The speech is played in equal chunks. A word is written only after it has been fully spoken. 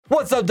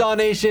What's up, DAW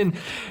Nation?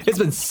 It's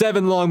been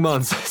 7 long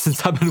months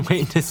since I've been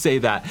waiting to say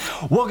that.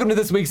 Welcome to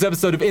this week's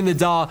episode of In the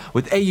DAW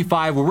with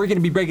Au5, where we're going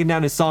to be breaking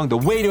down his song, The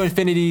Way to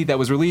Infinity, that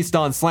was released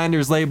on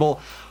Slander's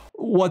label.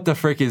 What the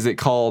frick is it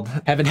called?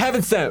 Heaven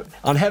Sent.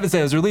 On Heaven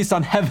Sent. It was released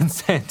on Heaven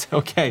Sent.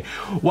 Okay.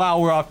 Wow,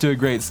 we're off to a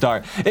great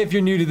start. If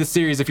you're new to the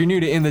series, if you're new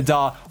to In the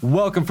DAW,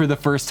 welcome for the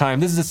first time.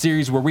 This is a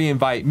series where we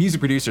invite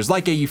music producers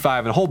like Au5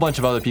 and a whole bunch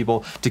of other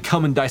people to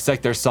come and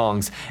dissect their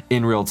songs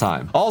in real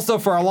time. Also,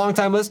 for our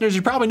longtime listeners,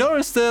 you probably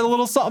noticed a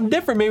little something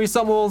different. Maybe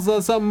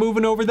something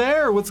moving over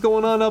there, or what's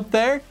going on up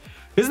there.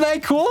 Isn't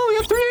that cool? We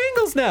have 3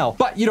 angles now.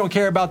 But you don't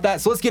care about that,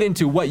 so let's get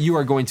into what you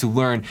are going to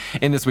learn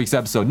in this week's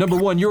episode. Number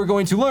 1, you are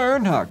going to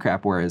learn, oh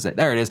crap, where is it?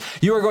 There it is.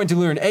 You are going to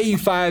learn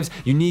Au5's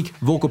unique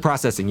vocal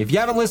processing. If you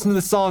haven't listened to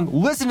the song,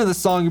 listen to the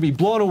song. You'll be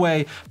blown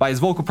away by his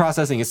vocal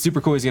processing. It's super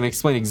cool. He's gonna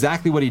explain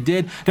exactly what he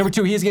did. Number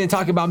 2, he's gonna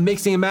talk about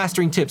mixing and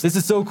mastering tips. This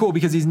is so cool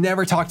because he's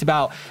never talked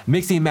about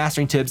mixing and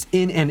mastering tips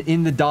in an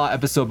In the DAW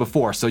episode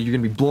before, so you're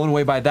gonna be blown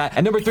away by that.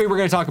 And number 3, we're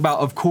gonna talk about,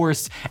 of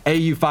course,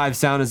 Au5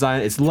 sound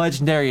design. It's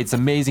legendary, it's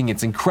amazing,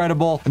 it's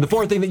incredible. And the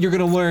 4th thing that you're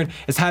gonna learn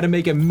is how to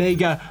make a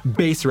mega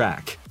bass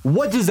rack.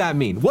 What does that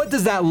mean? What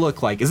does that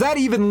look like? Is that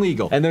even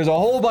legal? And there's a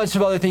whole bunch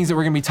of other things that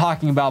we're gonna be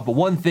talking about, but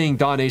one thing,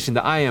 DAW Nation,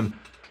 that I am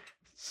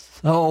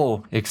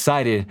so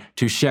excited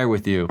to share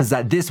with you is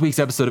that this week's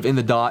episode of In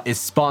the DAW is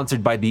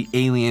sponsored by the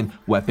Alien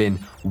Weapon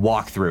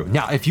walkthrough.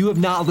 Now, if you have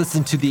not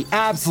listened to the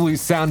absolute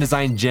sound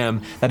design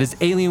gem that is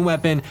Alien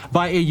Weapon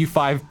by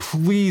Au5,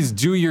 please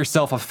do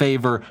yourself a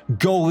favor,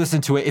 go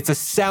listen to it. It's a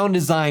sound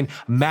design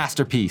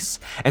masterpiece.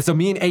 And so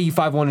me and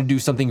Au5 want to do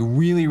something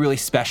really, really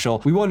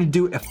special. We want to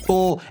do a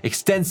full,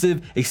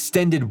 extensive,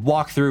 extended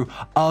walkthrough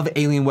of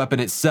Alien Weapon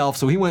itself.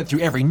 So he went through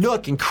every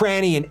nook and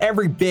cranny and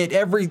every bit,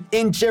 every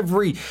inch,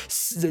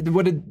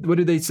 what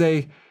did they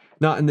say?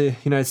 Not in the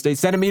United States.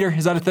 Centimeter,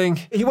 is that a thing?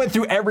 He went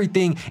through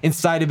everything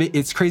inside of it.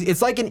 It's crazy.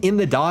 It's like an In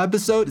the DAW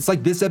episode. It's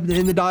like this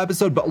In the DAW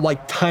episode, but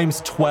like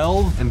times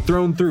 12 and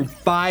thrown through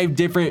 5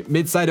 different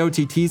mid-side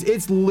OTTs.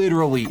 It's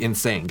literally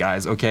insane,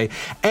 guys, okay?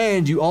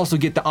 And you also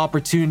get the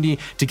opportunity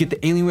to get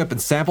the Alien Weapon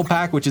sample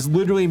pack, which is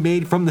literally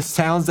made from the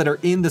sounds that are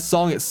in the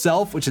song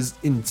itself, which is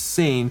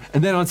insane.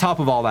 And then on top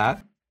of all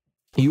that,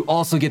 you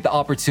also get the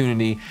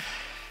opportunity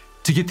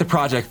to get the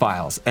project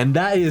files. And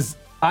that is,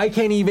 I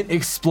can't even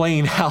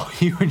explain how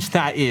huge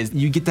that is.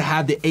 You get to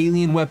have the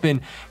Alien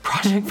Weapon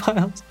project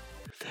files.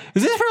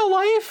 Is this real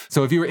life?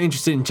 So if you were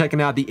interested in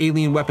checking out the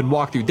Alien Weapon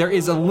walkthrough, there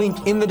is a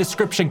link in the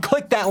description.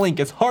 Click that link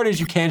as hard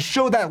as you can.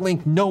 Show that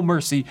link no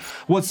mercy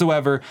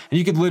whatsoever. And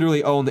you could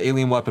literally own the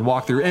Alien Weapon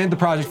walkthrough and the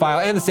project file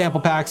and the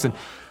sample packs and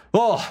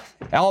all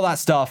that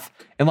stuff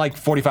in like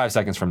 45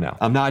 seconds from now.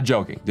 I'm not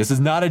joking. This is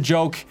not a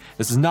joke.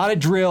 This is not a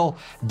drill.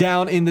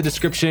 Down in the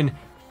description,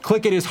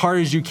 click it as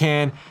hard as you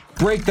can.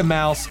 Break the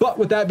mouse. But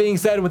with that being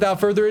said, without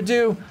further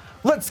ado,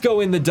 let's go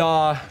in the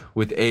DAW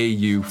with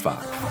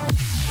Au5.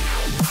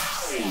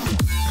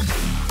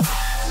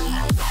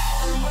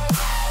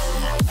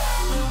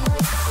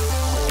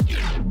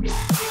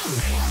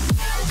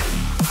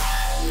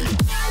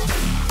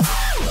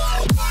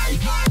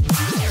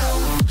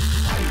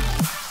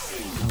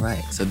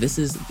 Right, so this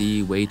is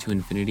the Way to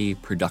Infinity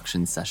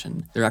production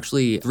session. There are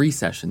actually 3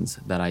 sessions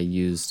that I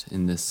used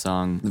in this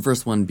song. The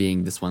first one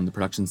being this one, the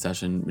production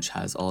session, which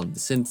has all of the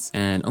synths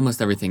and almost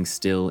everything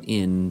still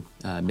in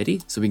MIDI.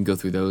 So we can go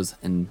through those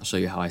and I'll show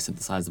you how I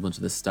synthesized a bunch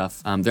of this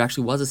stuff. There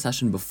actually was a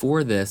session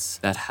before this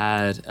that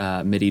had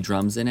MIDI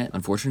drums in it.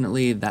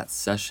 Unfortunately, that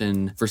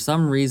session, for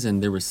some reason,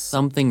 there was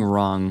something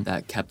wrong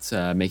that kept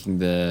making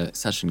the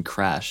session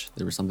crash.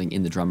 There was something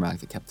in the drum rack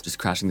that kept just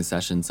crashing the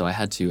session. So I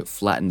had to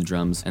flatten the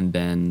drums and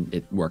then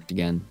it worked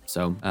again.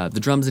 So the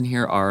drums in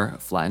here are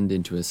flattened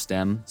into a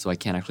stem, so I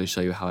can't actually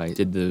show you how I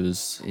did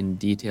those in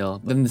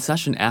detail. Then the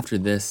session after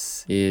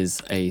this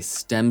is a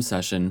stem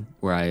session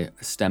where I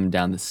stemmed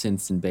down the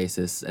synths and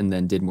basses and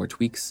then did more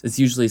tweaks. It's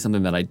usually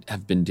something that I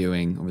have been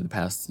doing over the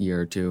past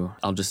year or 2.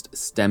 I'll just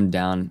stem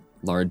down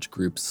large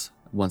groups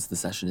once the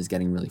session is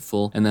getting really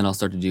full, and then I'll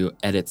start to do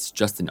edits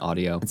just in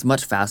audio. It's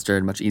much faster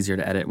and much easier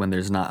to edit when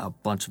there's not a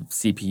bunch of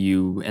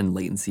CPU and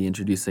latency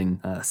introducing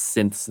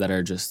synths that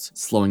are just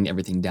slowing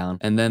everything down.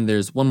 And then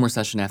there's one more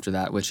session after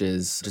that, which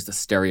is just a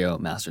stereo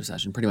master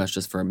session, pretty much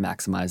just for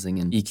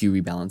maximizing and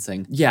EQ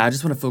rebalancing. Yeah, I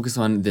just want to focus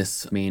on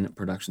this main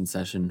production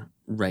session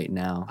right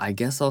now. I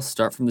guess I'll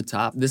start from the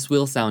top. This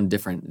will sound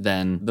different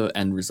than the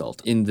end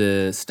result. In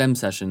the stem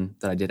session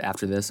that I did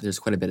after this, there's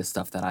quite a bit of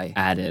stuff that I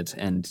added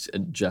and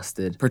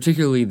adjusted,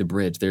 particularly the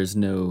bridge. There's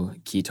no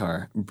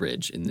guitar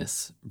bridge in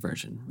this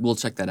version. We'll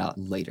check that out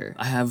later.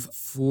 I have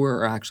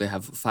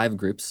 5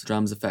 groups: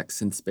 drums,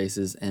 effects, synth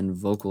spaces, and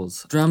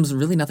vocals. Drums,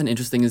 really nothing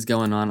interesting is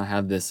going on. I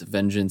have this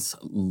Vengeance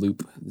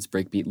loop, this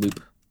breakbeat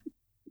loop,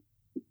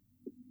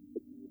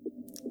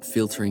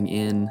 filtering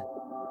in.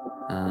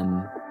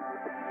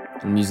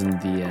 I'm using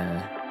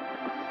the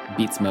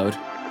beats mode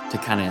to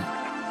kind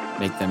of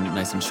make them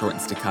nice and short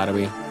and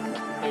staccato-y.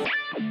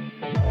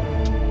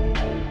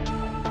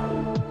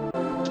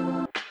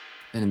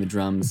 And in the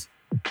drums,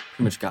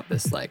 pretty much got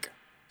this like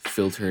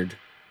filtered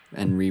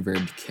and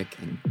reverb kick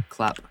and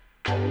clap.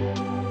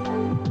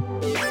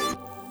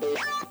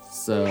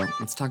 So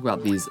let's talk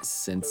about these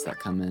synths that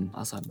come in. I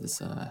also have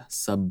this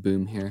sub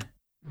boom here.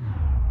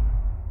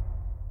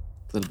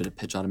 A little bit of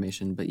pitch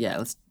automation, but yeah,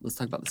 let's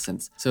talk about the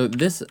synths. So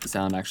this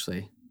sound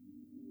actually,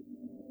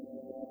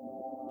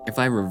 if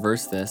I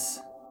reverse this,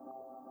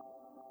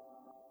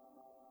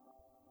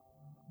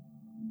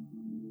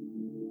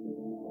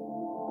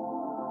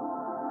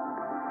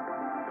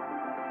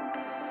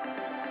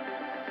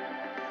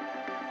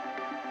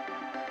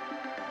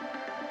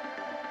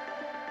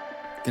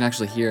 you can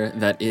actually hear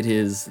that it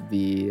is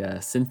the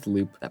synth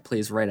loop that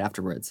plays right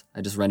afterwards.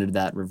 I just rendered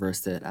that,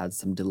 reversed it, added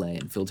some delay,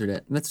 and filtered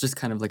it. And that's just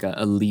kind of like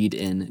a lead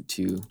in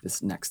to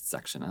this next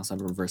section. I also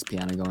have a reverse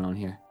piano going on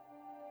here.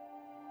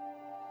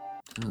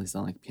 Doesn't really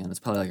sound like a piano. It's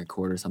probably like a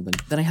chord or something.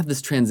 Then I have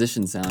this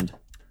transition sound.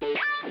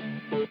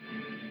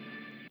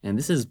 And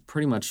this is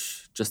pretty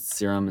much just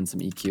Serum and some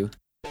EQ.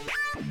 And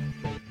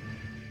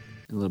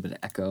a little bit of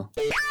echo.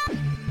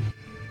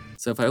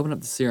 So if I open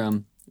up the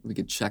Serum, we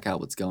could check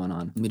out what's going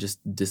on. Let me just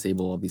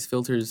disable all these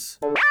filters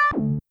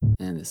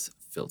and this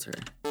filter.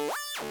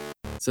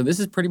 So this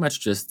is pretty much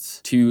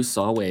just two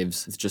saw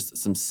waves. It's just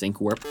some sync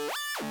warp.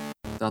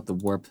 Without the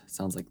warp, it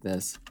sounds like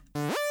this.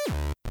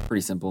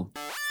 Pretty simple.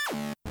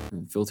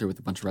 And filter with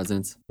a bunch of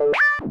resonance.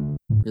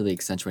 Really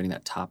accentuating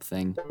that top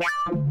thing.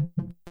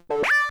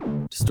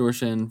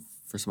 Distortion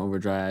for some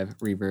overdrive,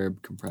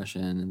 reverb,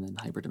 compression, and then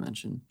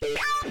hyperdimension.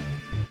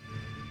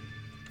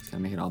 Just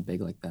gotta make it all big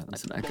like that.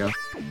 Some echo.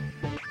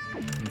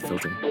 And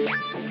filter.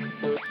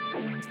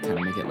 Kind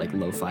of make it like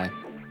lo-fi.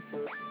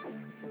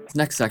 This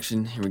next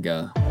section, here we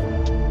go.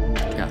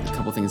 Got a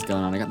couple things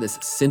going on. I got this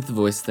synth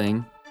voice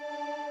thing,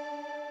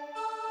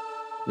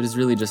 which is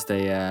really just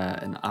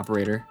an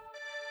operator.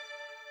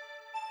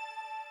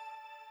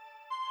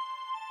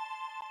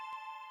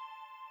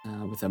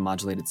 With a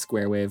modulated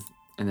square wave,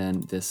 and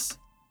then this.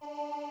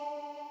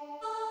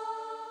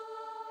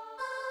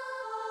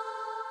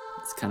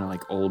 It's kind of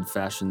like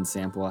old-fashioned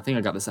sample. I think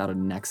I got this out of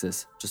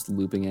Nexus, just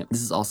looping it.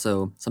 This is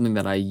also something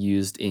that I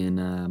used in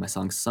my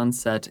song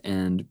Sunset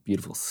and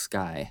Beautiful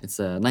Sky. It's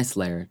a nice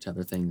layer to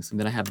other things. And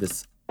then I have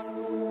this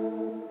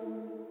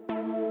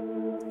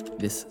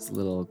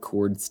little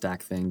chord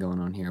stack thing going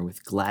on here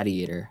with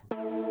Gladiator.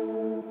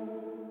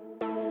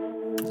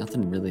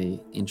 Nothing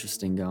really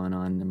interesting going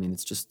on. I mean,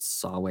 it's just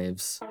saw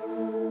waves,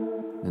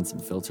 then some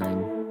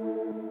filtering.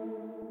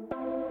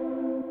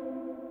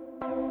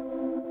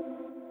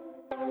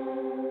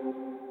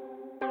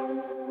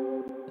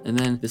 And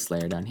then this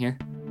layer down here.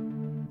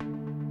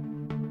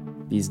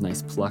 These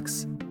nice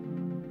plucks.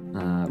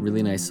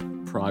 Really nice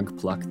prog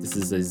pluck. This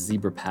is a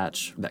zebra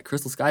patch that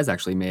Crystal Skies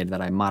actually made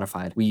that I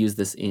modified. We use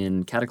this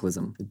in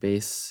Cataclysm. The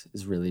bass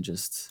is really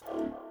just...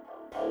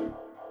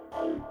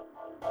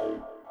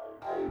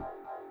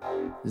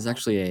 This is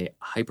actually a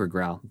hyper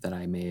growl that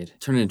I made.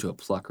 Turn it into a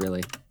pluck,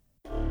 really.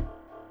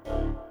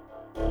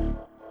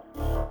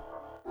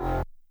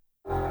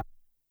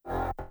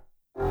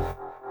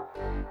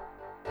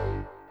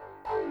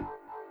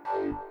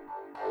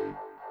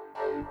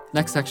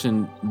 Next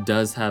section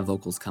does have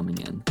vocals coming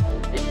in.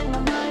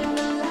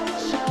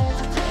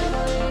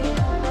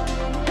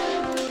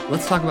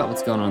 Let's talk about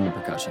what's going on in the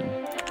percussion.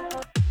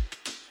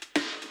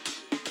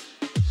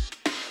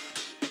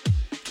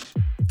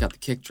 Got the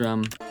kick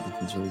drum,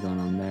 nothing's really going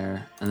on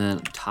there. And then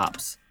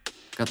tops,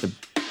 got the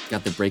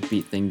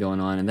breakbeat thing going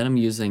on. And then I'm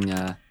using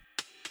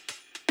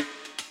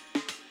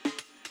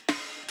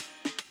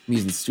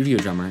Studio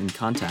Drummer in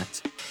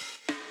Contact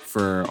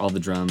for all the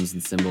drums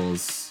and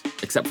cymbals,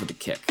 except for the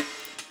kick.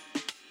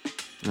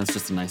 And that's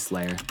just a nice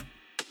layer.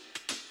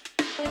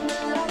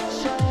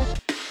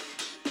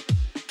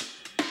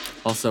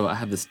 Also, I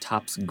have this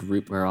tops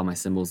group where all my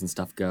cymbals and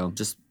stuff go,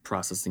 just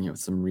processing it with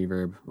some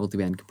reverb,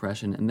 multiband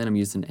compression, and then I'm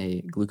using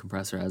a glue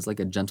compressor as like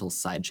a gentle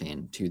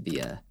sidechain to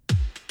the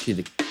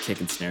kick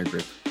and snare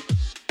group.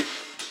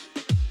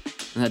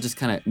 And that just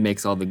kind of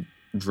makes all the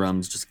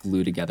drums just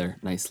glue together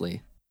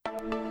nicely.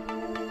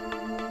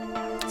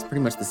 It's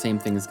pretty much the same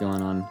thing as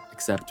going on,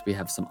 except we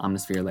have some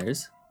Omnisphere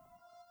layers.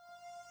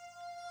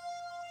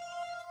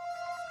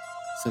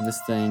 So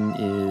this thing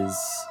is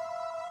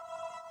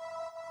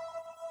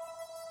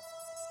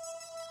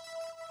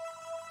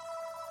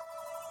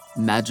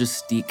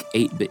Majestique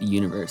 8-bit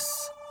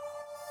Universe.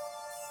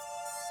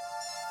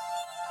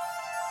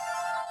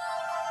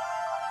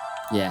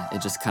 Yeah,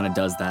 it just kind of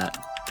does that.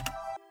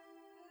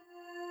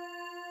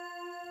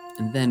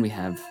 And then we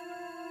have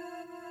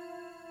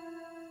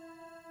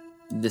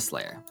this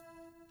layer,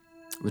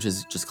 which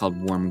is just called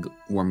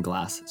warm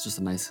glass. It's just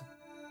a nice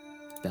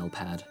bell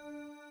pad.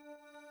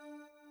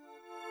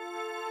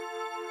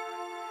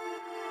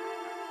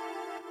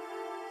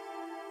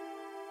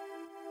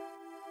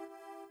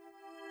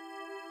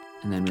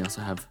 And then we also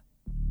have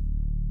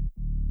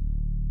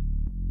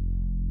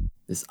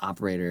this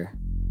operator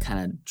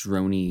kind of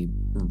droney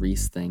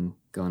Reese thing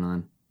going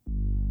on.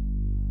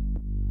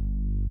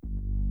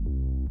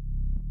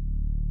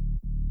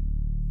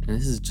 And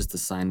this is just a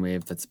sine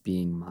wave that's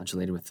being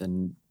modulated with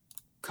a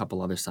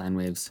couple other sine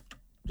waves,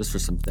 just for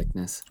some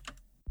thickness.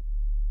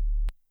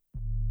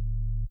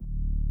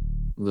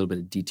 a little bit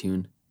of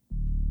detune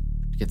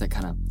to get that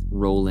kind of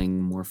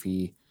rolling,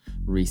 morphy,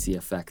 Reese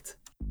effect.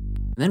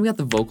 And then we got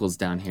the vocals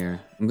down here.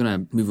 I'm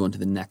gonna move on to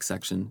the next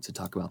section to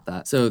talk about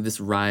that. So this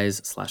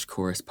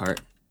rise/chorus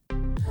part. In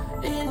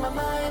my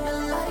mind, the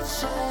light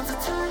shines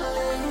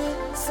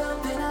eternally,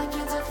 something I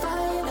can't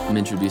define. I'm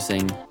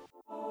introducing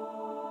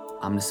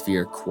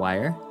Omnisphere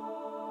Choir.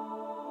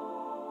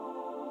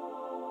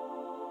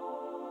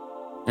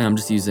 And I'm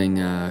just using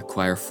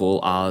choir full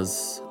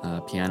Oz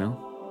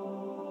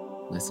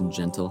piano, nice and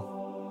gentle.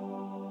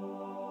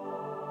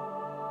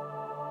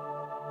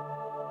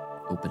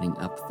 Opening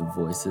up the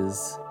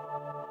voices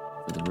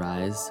for the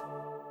rise.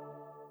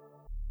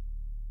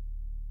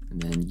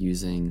 And then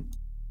using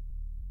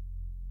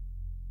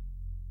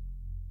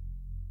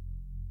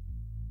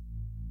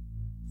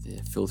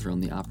the filter on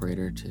the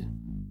operator to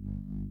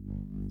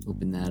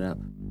open that up.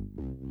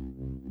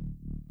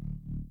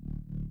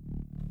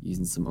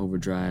 Using some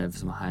overdrive,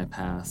 some high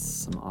pass,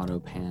 some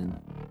auto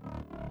pan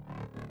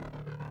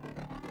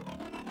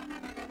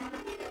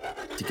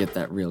to get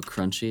that real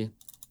crunchy,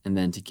 and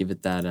then to give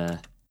it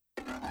that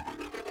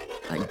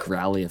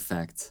growly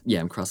effect. Yeah,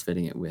 I'm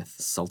crossfading it with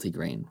Salty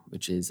Grain,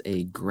 which is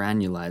a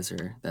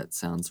granulizer that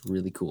sounds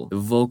really cool. The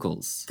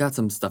vocals, got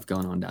some stuff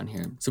going on down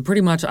here. So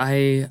pretty much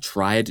I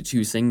tried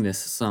to sing this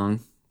song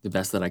the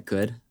best that I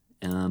could,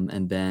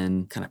 and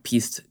then kind of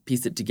pieced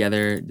it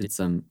together, did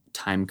some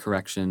time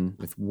correction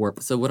with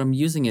warp. So what I'm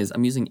using is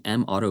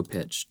M auto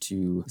pitch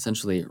to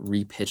essentially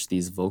repitch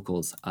these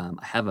vocals. I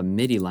have a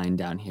MIDI line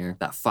down here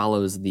that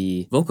follows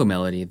the vocal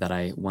melody that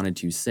I wanted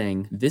to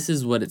sing. This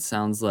is what it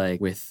sounds like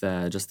with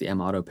just the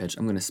M auto pitch.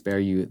 I'm going to spare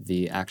you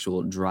the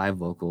actual dry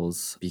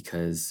vocals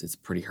because it's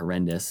pretty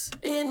horrendous.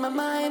 In my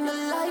mind, the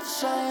light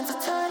shines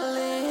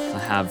eternally. I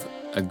have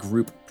a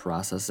group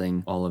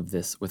processing all of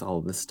this with all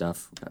of this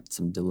stuff. We've got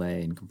some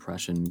delay and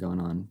compression going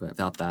on, but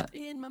without that.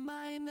 In my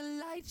mind, the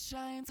light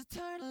shines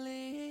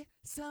eternally,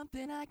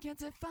 something I can't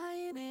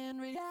define in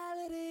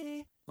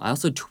reality. I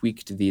also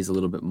tweaked these a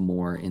little bit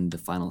more in the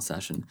final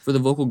session. For the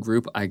vocal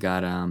group, I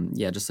got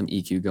just some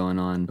EQ going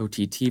on.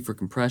 OTT for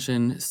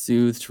compression,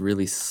 Soothe to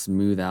really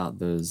smooth out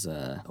those,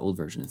 old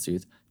version of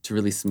Soothe, to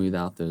really smooth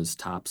out those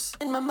tops.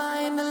 In my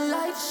mind, the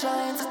light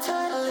shines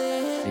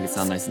eternally. Make it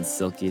sound nice and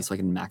silky so I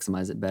can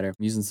maximize it better. I'm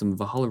using some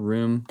Valhalla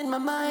Room. In my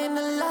mind,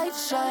 the light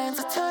shines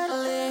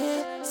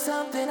eternally,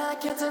 something I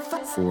can't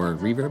define. For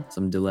reverb,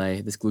 some delay.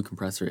 This glue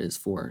compressor is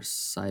for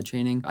side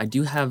chaining. I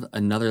do have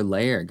another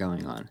layer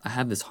going on. I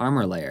have this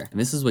Harmor layer, and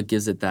this is what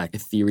gives it that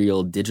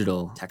ethereal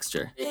digital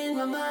texture. In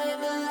my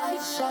mind, the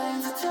light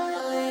shines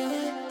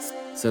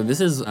eternally. So this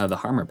is the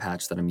Harmor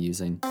patch that I'm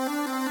using.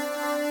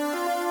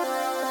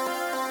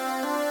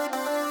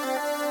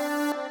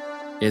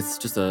 It's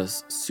just a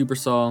super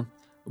saw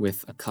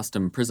with a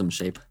custom prism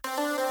shape.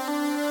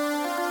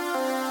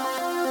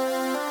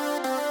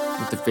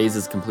 With the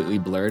phases completely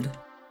blurred.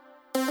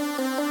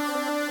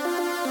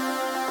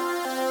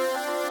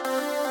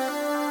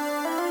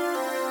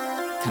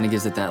 Kind of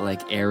gives it that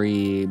like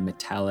airy,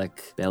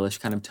 metallic, bellish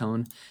kind of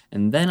tone.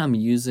 And then I'm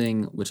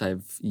using, which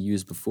I've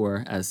used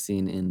before as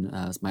seen in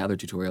my other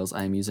tutorials,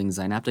 I am using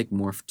Synaptic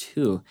Morph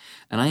 2.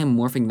 And I am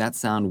morphing that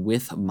sound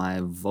with my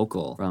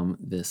vocal from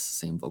this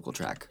same vocal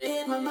track.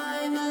 In my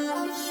mind, the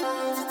light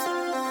shines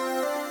eternally.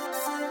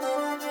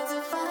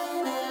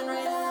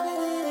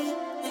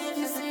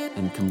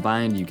 And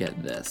combined, you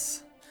get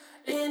this.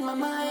 In my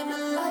mind, the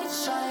light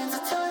shines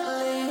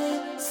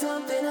eternally,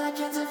 something I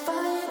can't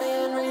define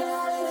in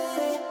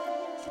reality.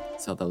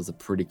 So that was a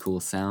pretty cool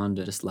sound.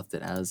 I just left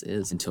it as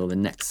is until the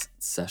next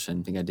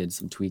session. I think I did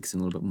some tweaks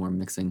and a little bit more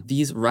mixing.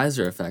 These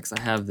riser effects, I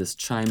have this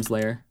chimes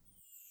layer,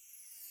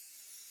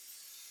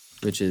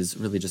 which is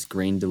really just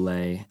grain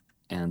delay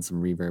and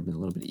some reverb and a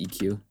little bit of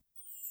EQ.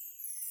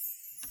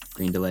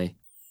 Grain delay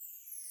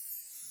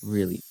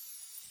really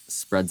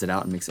spreads it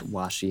out and makes it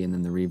washy, and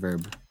then the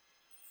reverb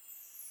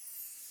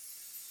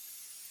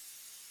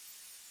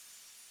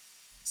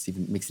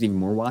makes it even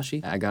more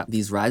washy. I got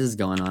these rises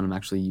going on. I'm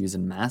actually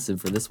using Massive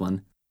for this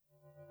one.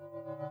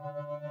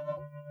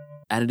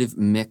 Additive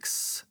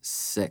Mix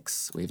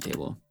 6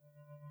 wavetable.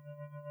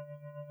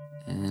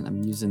 And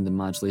I'm using the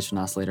modulation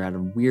oscillator out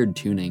of Weird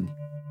Tuning.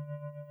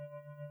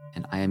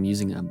 And I am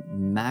using a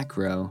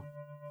macro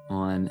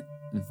on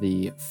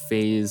the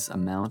phase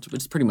amount,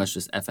 which is pretty much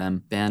just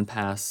FM,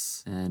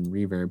 bandpass, and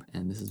reverb.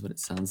 And this is what it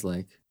sounds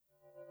like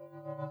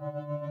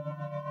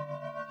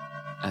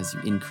as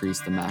you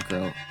increase the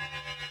macro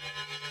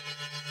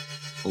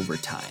over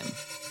time.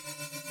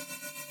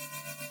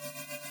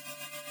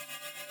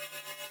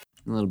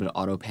 A little bit of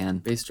auto pan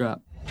bass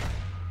drop.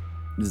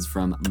 This is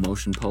from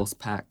Motion Pulse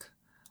Pack,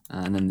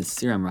 and then the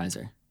Serum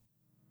Riser.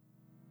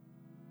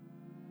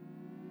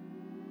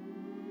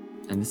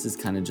 And this is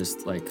kind of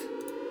just like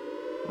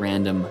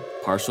random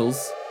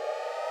partials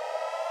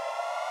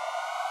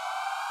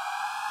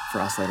for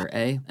oscillator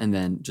A, and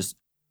then just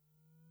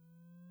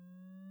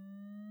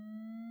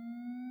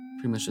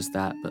pretty much just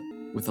that, but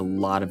with a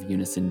lot of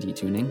unison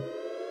detuning.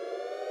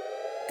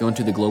 Go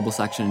into the global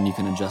section and you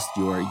can adjust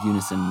your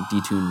unison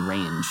detune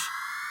range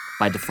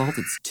By default,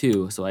 it's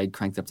 2, so I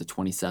cranked up to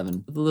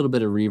 27 with a little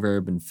bit of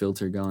reverb and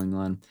filter going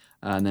on.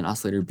 And then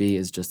oscillator B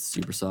is just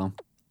super saw.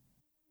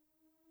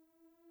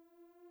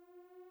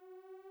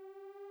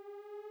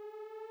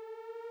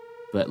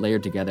 But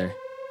layered together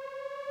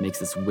makes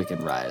this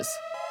wicked rise.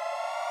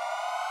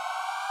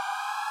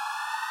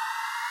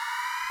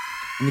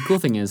 And the cool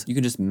thing is you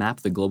can just map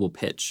the global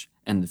pitch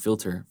and the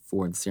filter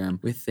for the serum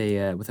with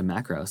a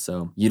macro.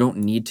 So you don't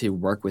need to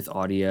work with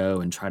audio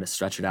and try to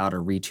stretch it out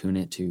or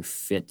retune it to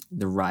fit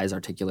the rise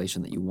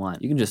articulation that you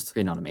want. You can just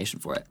create an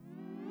automation for it.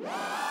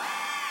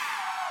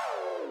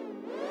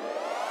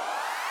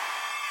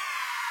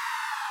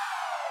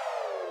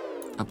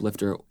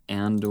 Uplifter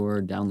and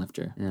or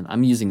downlifter. And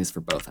I'm using this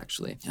for both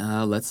actually.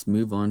 Let's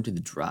move on to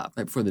the drop.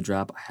 Right before the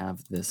drop, I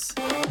have this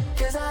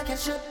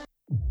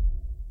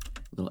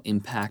little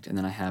impact, and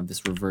then I have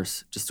this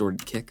reverse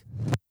distorted kick,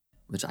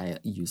 which I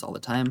use all the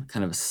time,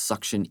 kind of a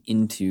suction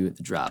into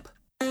the drop.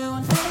 In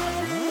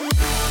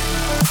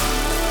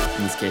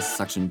this case,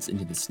 suctions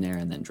into the snare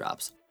and then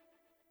drops.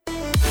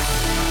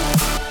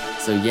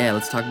 So yeah,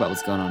 let's talk about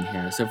what's going on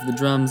here. So for the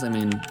drums, I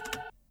mean,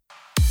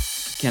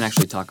 can't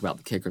actually talk about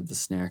the kick or the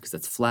snare because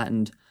that's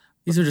flattened.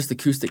 These are just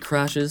acoustic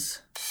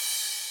crashes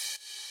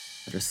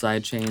that are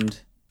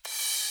sidechained.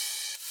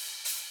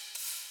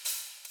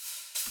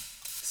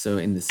 So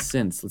in the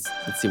synths, let's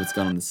see what's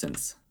going on in the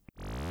synths.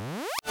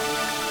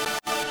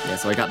 Yeah,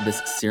 so I got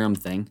this serum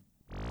thing,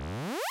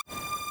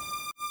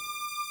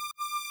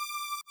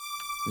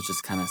 which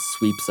just kind of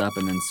sweeps up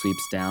and then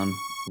sweeps down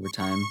over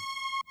time.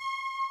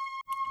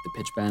 The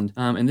pitch bend.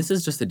 And this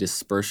is just a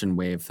dispersion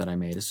wave that I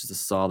made. It's just a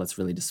saw that's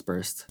really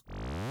dispersed.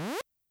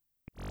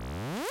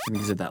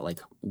 Because of that like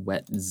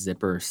wet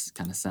zipper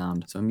kind of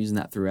sound. So I'm using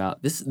that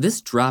throughout.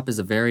 This drop is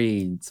a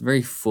very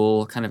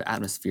full kind of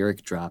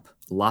atmospheric drop.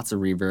 Lots of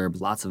reverb,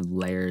 lots of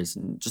layers,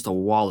 and just a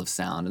wall of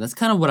sound. And that's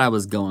kind of what I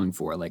was going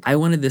for. Like I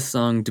wanted this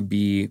song to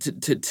be,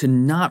 to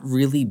not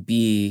really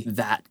be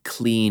that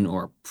clean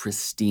or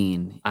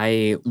pristine.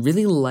 I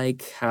really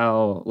like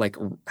how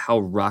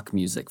rock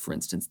music, for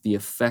instance, the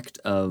effect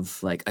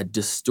of like a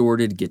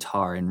distorted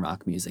guitar in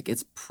rock music,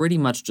 it's pretty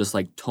much just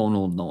like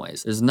tonal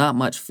noise. There's not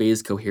much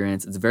phase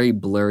coherence. It's very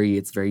blurry.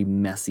 It's very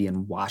messy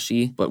and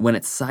washy. But when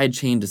it's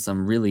sidechained to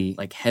some really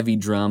like heavy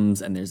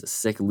drums and there's a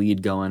sick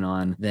lead going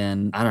on,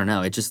 then I don't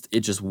know. It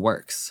just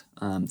works.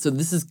 So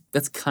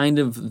that's kind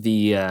of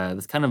the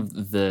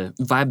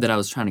vibe that I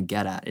was trying to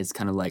get at. Is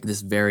kind of like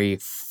this very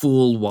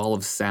full wall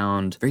of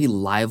sound, very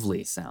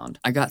lively sound.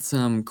 I got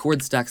some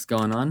chord stacks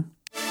going on,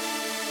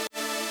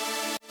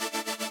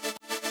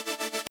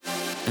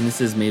 and this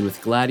is made with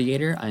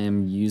Gladiator. I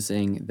am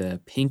using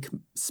the pink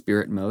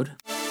spirit mode.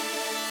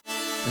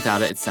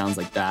 Without it, it sounds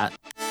like that,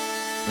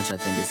 which I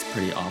think is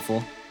pretty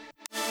awful.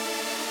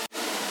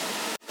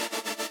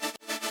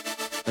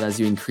 But as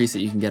you increase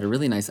it, you can get a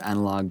really nice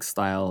analog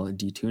style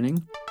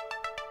detuning.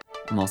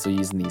 I'm also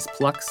using these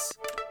plucks.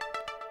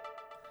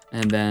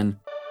 And then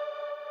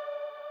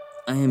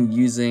I am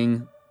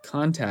using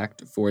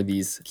Contact for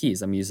these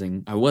keys.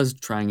 I was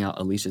trying out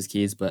Alicia's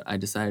keys, but I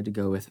decided to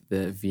go with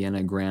the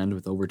Vienna Grand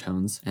with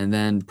overtones. And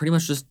then pretty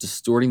much just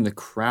distorting the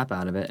crap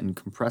out of it and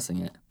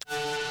compressing it.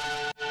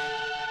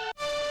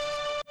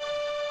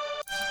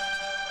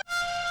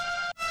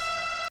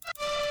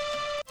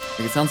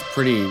 Like, it sounds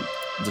pretty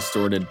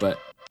distorted, but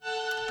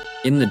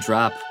in the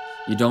drop,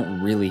 you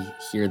don't really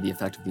hear the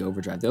effect of the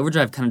overdrive. The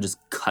overdrive kind of just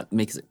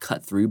makes it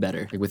cut through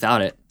better. Like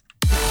without it,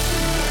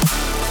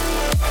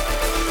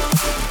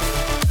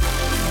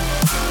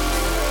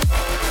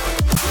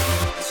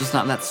 it's just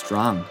not that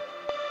strong.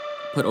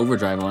 Put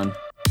overdrive on.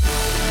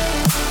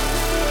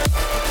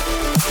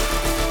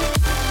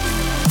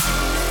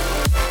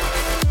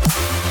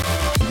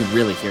 You could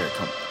really hear it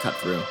cut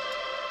through.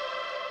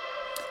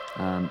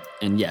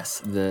 And yes,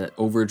 the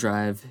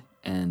overdrive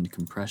and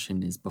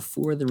compression is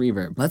before the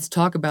reverb. Let's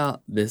talk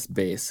about this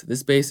bass.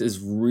 This bass is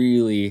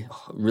really,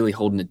 really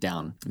holding it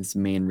down. This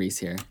main Reese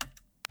here.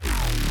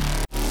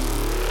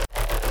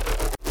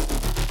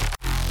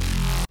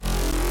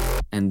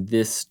 And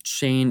this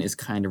chain is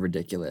kind of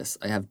ridiculous.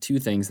 I have two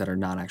things that are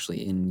not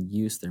actually in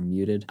use, they're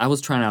muted. I was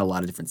trying out a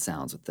lot of different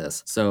sounds with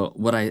this. So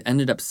what I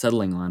ended up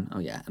settling on, oh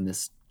yeah, and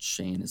this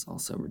chain is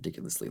also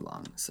ridiculously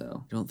long,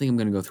 so I don't think I'm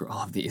gonna go through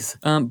all of these.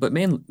 But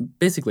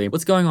basically,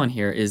 what's going on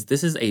here is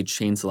this is a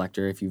chain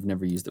selector. If you've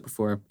never used it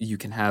before, you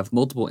can have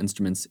multiple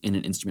instruments in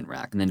an instrument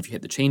rack, and then if you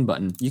hit the chain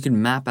button, you can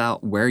map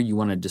out where you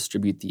want to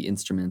distribute the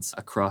instruments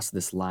across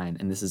this line,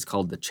 and this is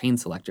called the chain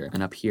selector.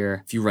 And up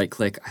here, if you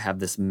right-click, I have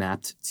this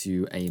mapped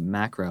to a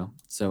macro,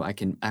 so I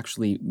can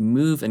actually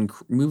move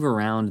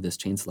around this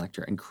chain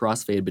selector and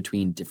crossfade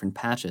between different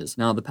patches.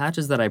 Now, the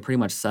patches that I pretty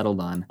much settled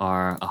on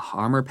are a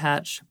Harmer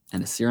patch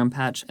and a serum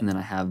patch, and then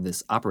I have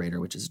this operator,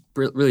 which is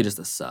really just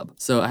a sub.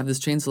 So I have this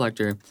chain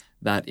selector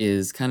that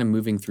is kind of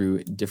moving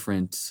through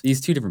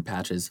these two different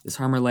patches, this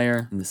Harmer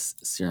layer and this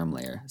serum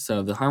layer.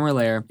 So the Harmer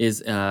layer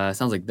is sounds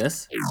like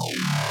this.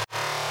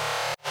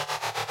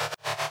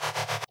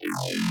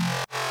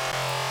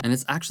 And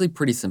it's actually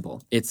pretty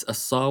simple. It's a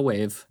saw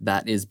wave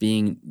that is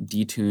being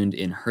detuned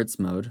in Hertz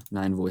mode,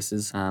 9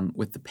 voices,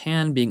 with the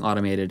pan being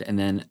automated, and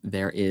then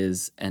there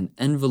is an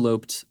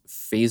enveloped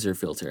phaser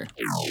filter.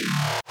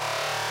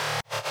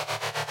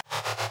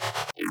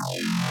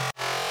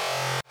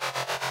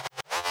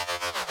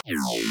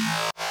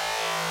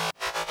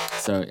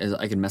 So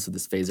I can mess with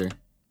this phaser.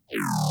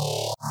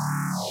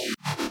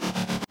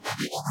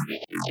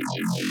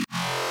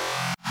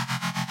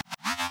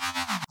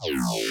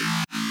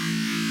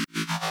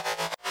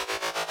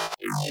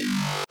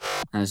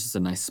 And it's just a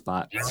nice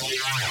spot.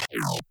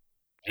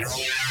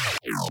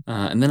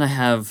 And then I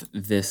have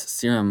this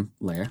serum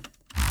layer.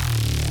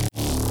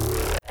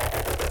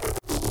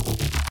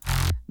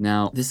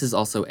 Now, this is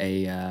also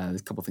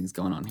there's a couple things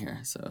going on here.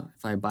 So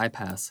if I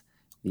bypass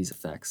these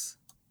effects,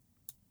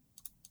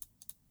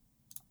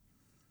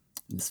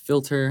 this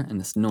filter and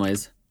this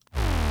noise,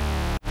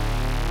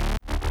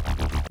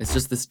 it's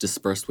just this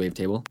dispersed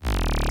wavetable.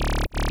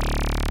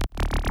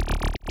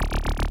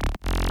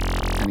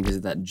 Kind of gives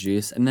it that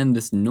juice. And then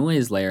this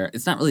noise layer,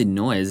 it's not really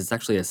noise, it's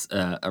actually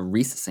a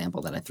Reese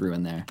sample that I threw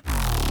in there.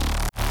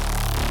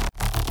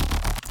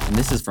 And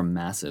this is from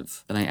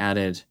Massive. Then I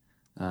added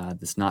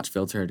this notch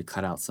filter to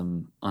cut out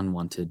some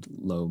unwanted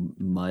low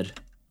mud.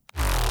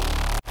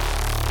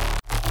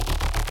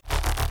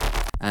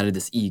 Added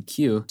this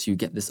EQ to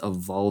get this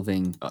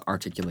evolving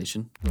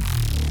articulation.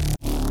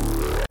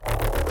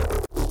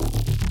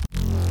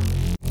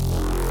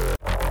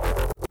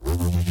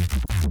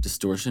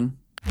 Distortion.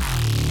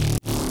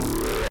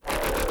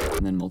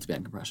 And then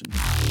multiband compression.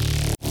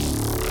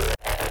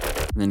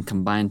 And then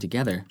combined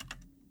together,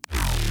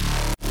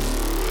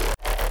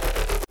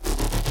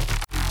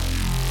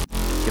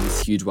 get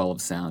this huge wall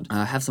of sound.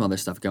 I have some other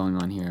stuff going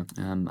on here.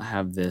 I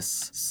have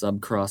this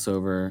sub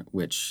crossover,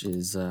 which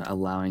is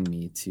allowing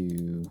me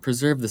to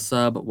preserve the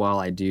sub while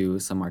I do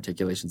some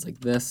articulations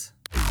like this,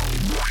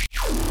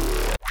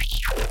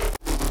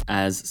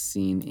 as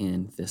seen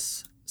in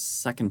this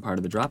second part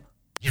of the drop.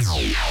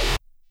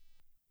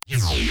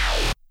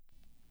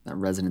 That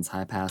resonance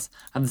high pass.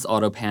 I have this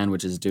auto pan,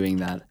 which is doing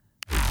that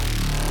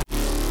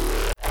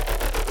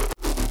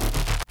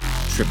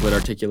triplet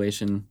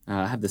articulation.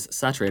 I have this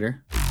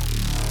saturator,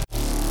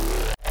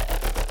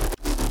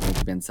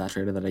 multiband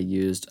saturator that I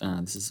used.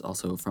 This is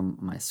also from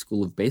my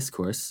School of Bass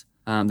course.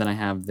 Then I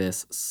have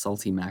this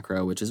salty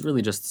macro, which is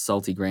really just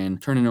salty grain.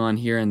 Turn it on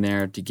here and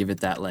there to give it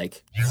that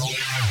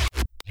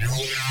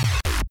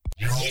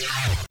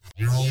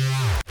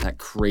that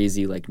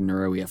crazy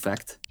neuro-y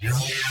effect.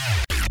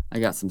 I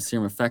got some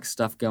Serum Effects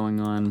stuff going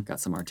on, got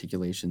some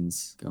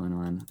articulations going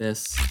on.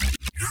 This.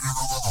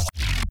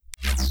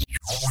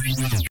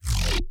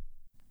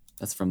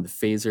 That's from the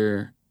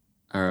phaser,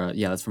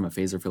 that's from a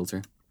phaser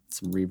filter.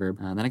 Some reverb.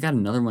 Then I got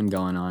another one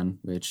going on,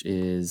 which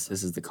is,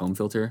 this is the comb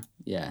filter.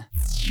 Yeah.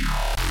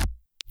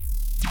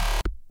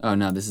 Oh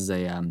no, this is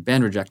a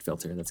band reject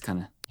filter. That's kind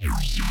of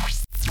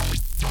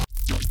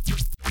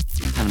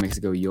makes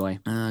it go yoy.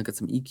 Got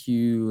some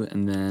EQ,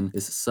 and then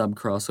this sub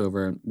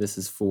crossover. This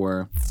is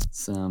for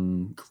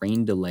some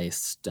grain delay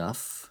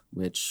stuff,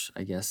 which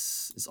I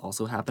guess is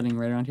also happening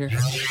right around here.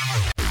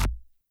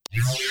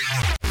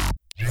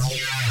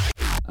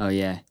 Oh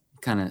yeah,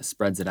 kind of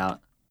spreads it out.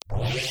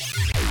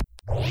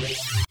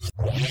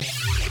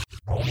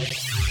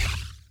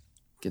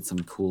 Get some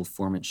cool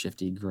formant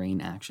shifty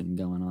grain action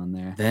going on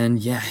there. Then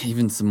yeah,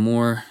 even some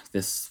more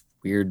this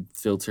weird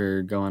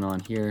filter going on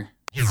here,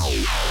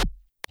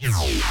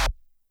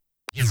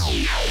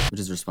 which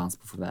is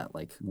responsible for that,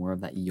 more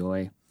of that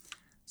yoy.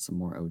 Some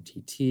more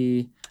OTT,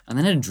 and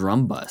then a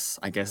drum bus.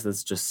 I guess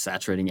that's just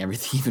saturating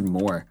everything even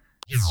more.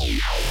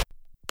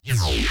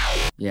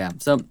 Yeah,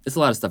 so it's a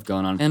lot of stuff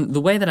going on. And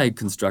the way that I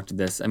constructed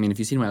this, I mean, if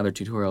you've seen my other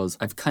tutorials,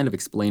 I've kind of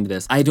explained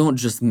this. I don't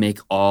just make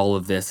all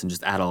of this and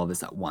just add all of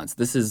this at once.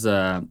 This is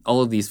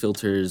all of these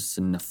filters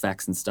and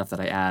effects and stuff that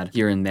I add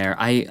here and there.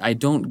 I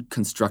don't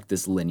construct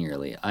this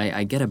linearly.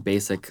 I get a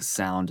basic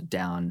sound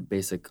down,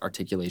 basic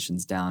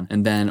articulations down,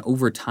 and then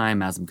over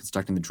time, as I'm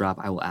constructing the drop,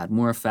 I will add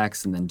more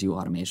effects and then do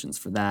automations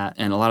for that.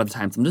 And a lot of the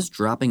times, I'm just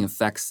dropping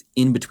effects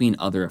in between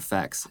other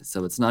effects.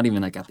 So it's not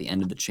even at the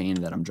end of the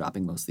chain that I'm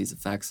dropping most of these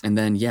effects. And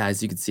then, yeah,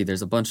 as you can see,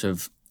 there's a bunch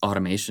of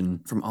automation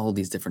from all of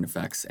these different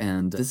effects.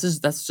 And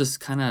that's just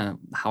kind of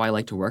how I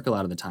like to work a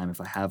lot of the time. If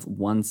I have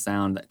one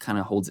sound that kind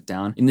of holds it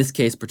down. In this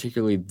case,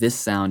 particularly, this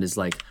sound is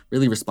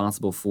really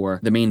responsible for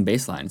the main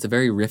bass line. It's a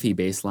very riffy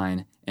bass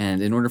line.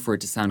 And in order for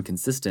it to sound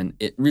consistent,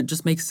 it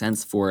just makes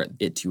sense for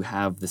it to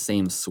have the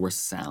same source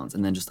sounds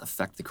and then just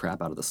affect the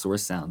crap out of the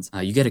source sounds.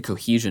 You get a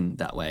cohesion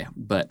that way,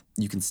 but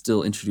you can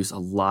still introduce a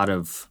lot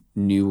of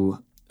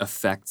new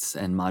effects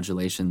and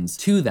modulations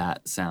to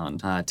that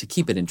sound to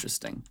keep it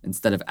interesting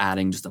instead of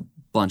adding just a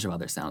bunch of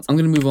other sounds. I'm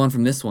going to move on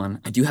from this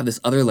one. I do have this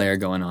other layer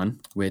going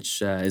on,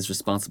 which is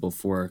responsible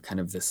for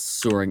kind of this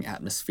soaring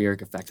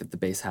atmospheric effect that the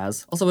bass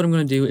has. Also, what I'm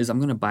going to do is I'm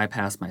going to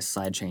bypass my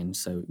sidechain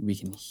so we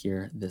can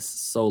hear this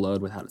soloed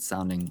without it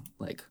sounding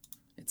like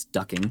it's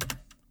ducking.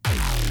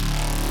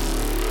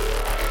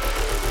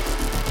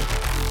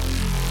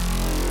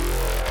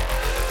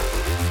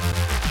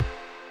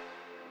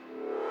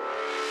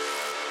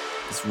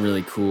 this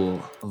really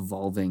cool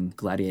evolving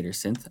Gladiator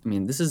synth. I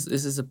mean, this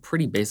is a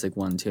pretty basic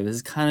one too. This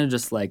is kind of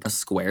just like a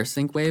square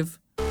sync wave.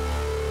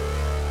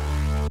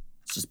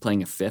 It's just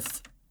playing a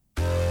fifth.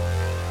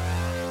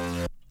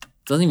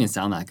 Doesn't even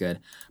sound that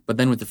good. But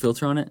then with the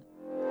filter on it,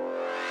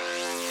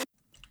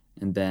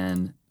 and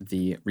then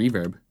the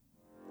reverb,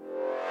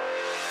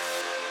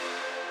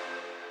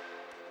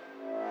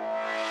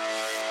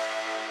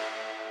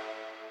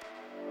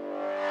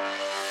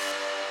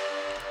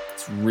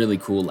 it's a really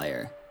cool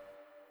layer.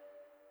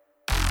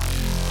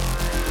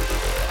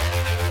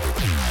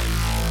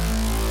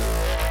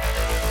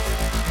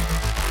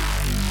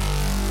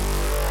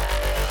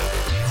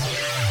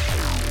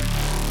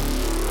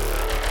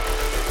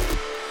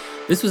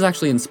 This was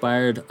actually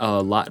inspired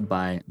a lot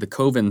by the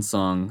Coven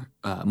song,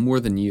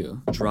 More Than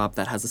You, drop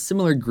that has a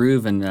similar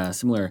groove and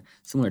similar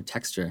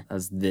texture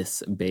as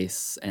this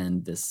bass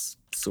and this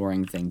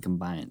soaring thing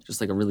combined. Just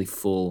like a really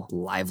full,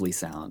 lively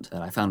sound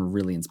that I found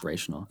really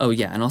inspirational. Oh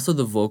yeah, and also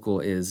the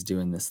vocal is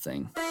doing this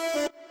thing.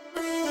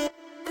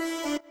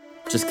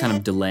 Just kind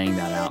of delaying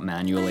that out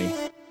manually.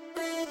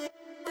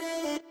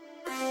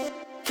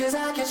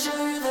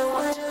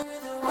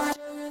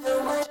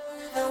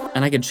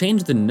 And I could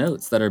change the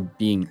notes that are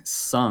being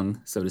sung,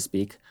 so to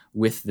speak,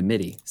 with the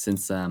MIDI.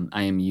 Since I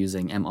am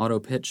using M auto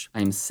pitch,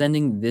 I am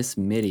sending this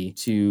MIDI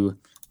to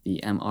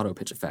the M auto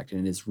pitch effect,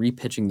 and it is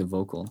repitching the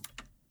vocal.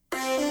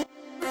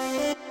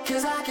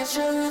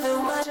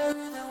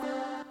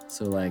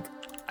 So like,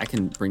 I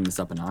can bring this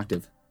up an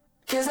octave.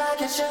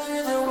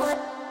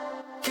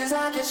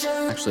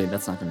 Actually,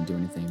 that's not going to do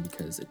anything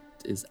because it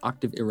is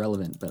octave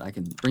irrelevant, but I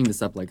can bring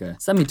this up like a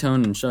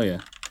semitone and show you.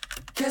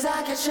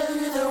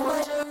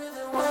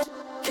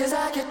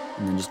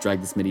 And then just drag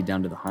this MIDI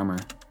down to the harmor.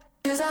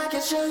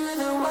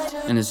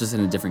 And it's just in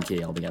a different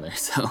key altogether.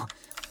 So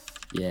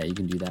yeah, you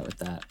can do that with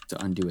that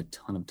to undo a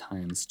ton of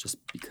times just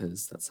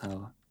because that's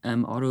how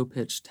M auto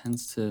pitch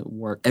tends to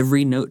work.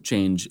 Every note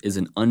change is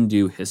an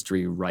undo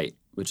history right,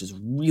 which is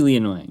really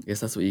annoying. I guess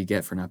that's what you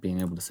get for not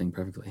being able to sing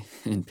perfectly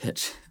in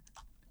pitch.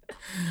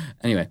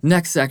 Anyway,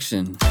 next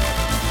section.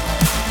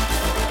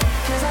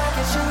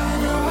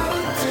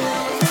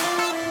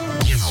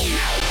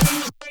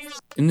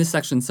 In this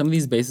section, some of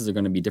these basses are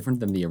going to be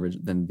different than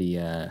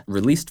the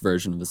released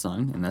version of the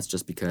song, and that's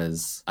just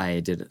because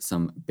I did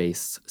some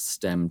bass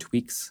stem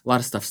tweaks. A lot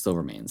of stuff still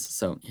remains,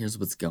 so here's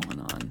what's going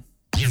on.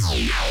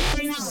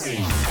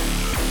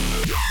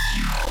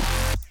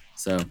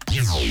 So,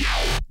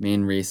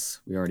 main Reese,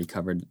 we already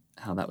covered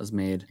how that was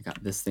made. I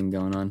got this thing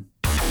going on.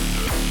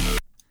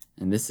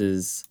 And this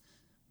is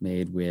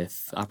made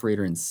with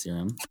operator and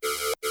serum.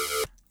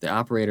 The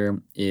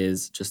operator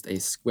is just a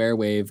square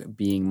wave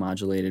being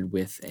modulated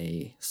with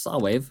a saw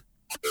wave.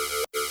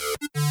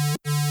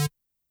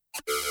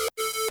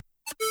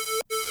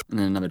 And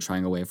then another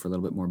triangle wave for a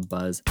little bit more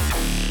buzz.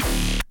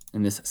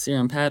 And this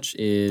serum patch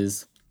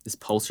is this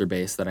pulsar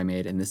bass that I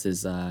made, and this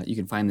is, you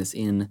can find this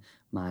in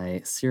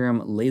my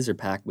Serum laser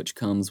pack, which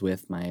comes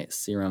with my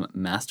Serum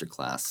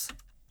masterclass.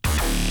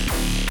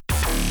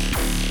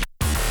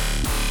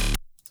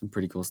 Some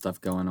pretty cool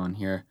stuff going on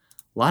here.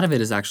 A lot of it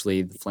is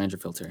actually the flanger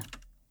filter.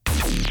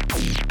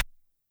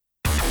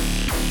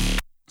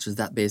 Which is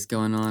that bass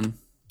going on.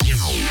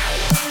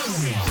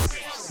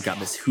 Got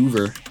this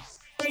Hoover.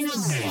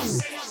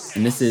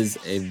 And this is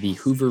the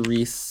Hoover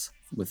Reese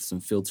with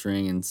some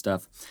filtering and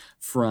stuff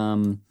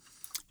from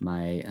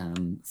my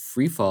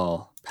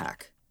Freefall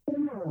pack.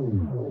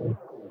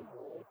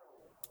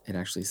 It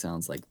actually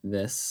sounds like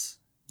this.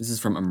 This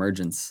is from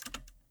Emergence.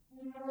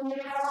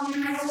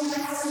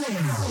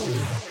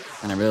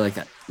 And I really like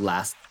that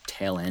last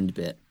tail end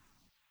bit.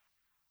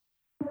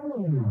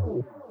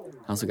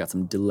 I also got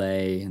some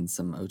delay and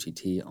some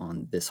OTT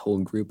on this whole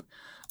group.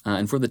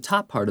 And for the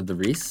top part of the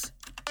Reese,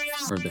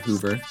 or the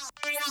Hoover,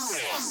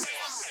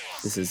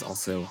 this is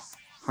also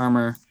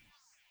harmor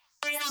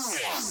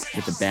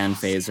with the band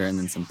phaser and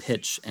then some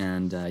pitch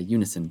and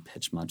unison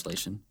pitch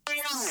modulation.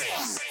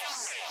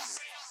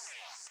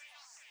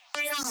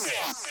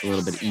 A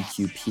little bit of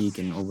EQ peak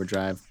and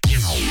overdrive.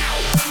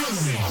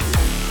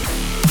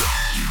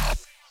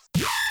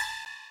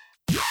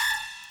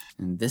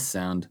 And this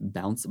sound,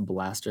 Bounce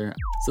Blaster.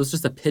 So it's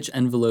just a pitch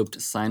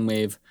enveloped sine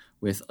wave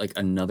with like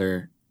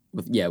another,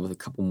 with a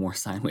couple more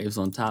sine waves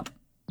on top.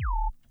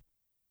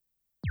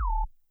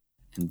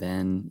 And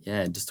then,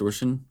 yeah,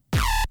 distortion.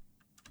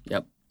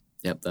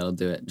 Yep, that'll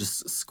do it.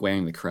 Just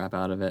squaring the crap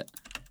out of it.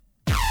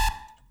 A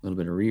little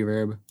bit of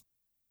reverb.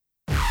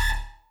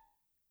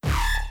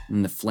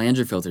 And the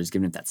flanger filter is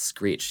giving it that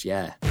screech,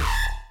 yeah.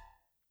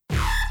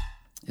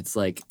 It's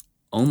like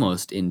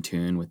almost in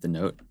tune with the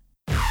note,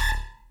 but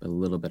a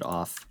little bit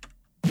off.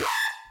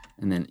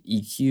 And then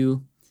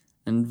EQ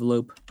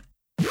envelope,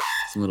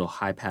 some little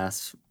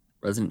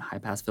resonant high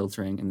pass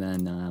filtering, and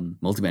then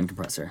multiband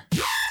compressor.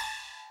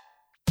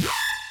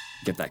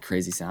 Get that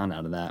crazy sound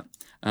out of that.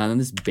 Then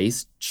this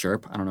bass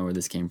chirp, I don't know where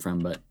this came from,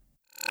 but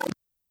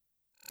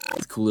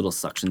it's a cool little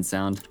suction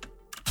sound.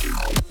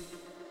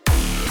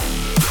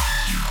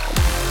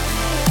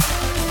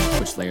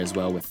 Which layers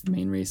well with the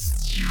main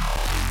Reese.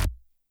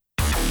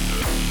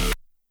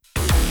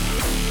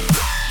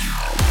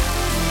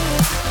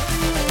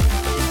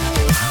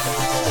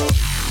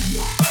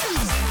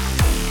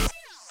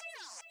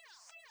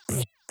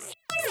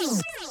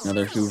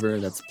 Another Hoover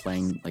that's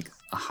playing like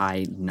a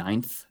high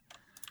ninth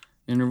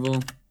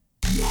interval.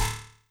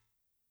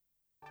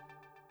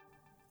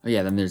 Oh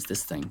yeah, then there's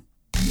this thing,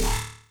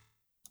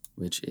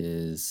 which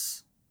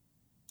is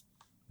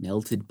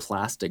melted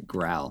plastic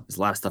growl. There's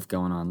a lot of stuff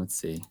going on. Let's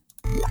see.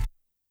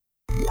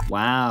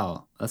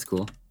 Wow, that's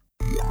cool.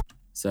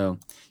 So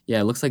yeah,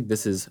 it looks like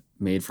this is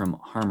made from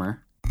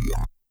Harmer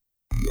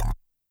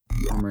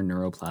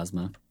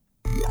neuroplasma.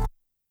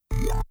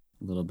 A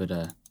little bit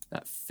of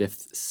that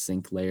fifth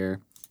sync layer.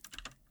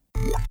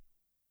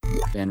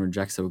 Band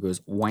reject, so it goes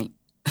white.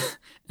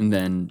 And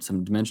then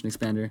some dimension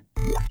expander,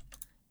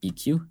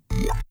 EQ,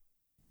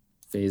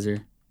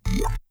 phaser,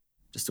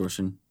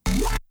 distortion,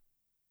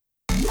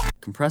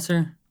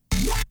 compressor,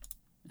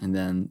 and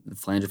then the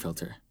flanger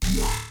filter,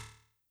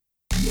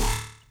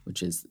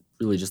 which is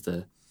really just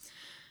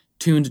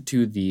tuned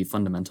to the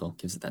fundamental,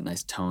 gives it that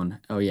nice tone.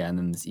 Oh yeah, and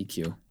then this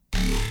EQ.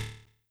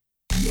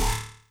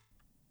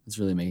 It's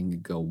really making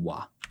it go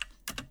wah.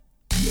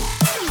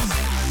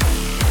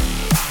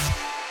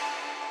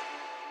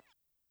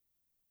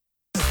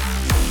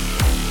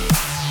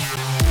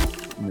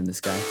 And then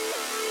this guy.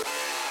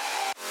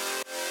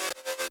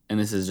 And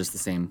this is just the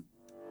same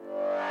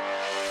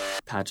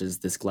patch as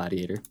this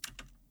Gladiator.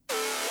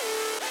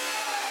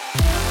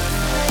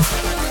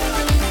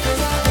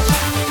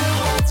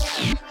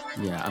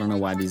 Yeah, I don't know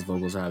why these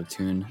vocals are out of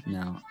tune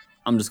now.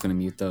 I'm just gonna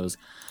mute those.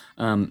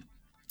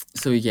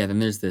 So yeah, then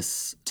there's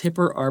this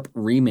Tipper Arp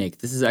remake.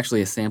 This is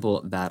actually a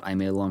sample that I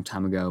made a long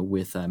time ago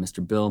with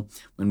Mr. Bill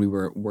when we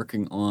were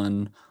working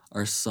on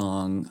our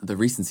song The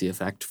Recency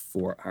Effect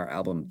for our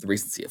album The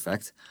Recency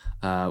Effect.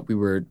 We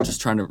were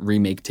just trying to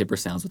remake Tipper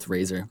sounds with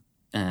Razor,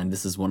 and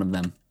this is one of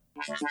them.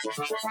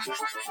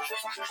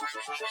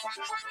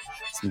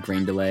 Some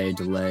grain delay,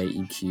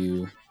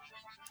 EQ,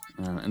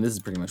 and this is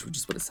pretty much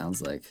just what it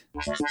sounds like.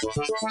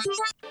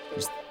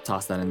 Just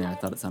toss that in there. I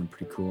thought it sounded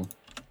pretty cool.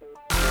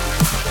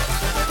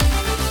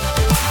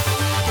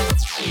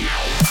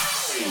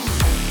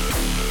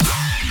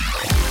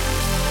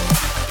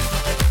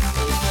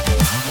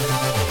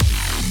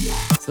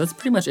 So that's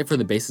pretty much it for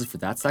the basses for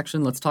that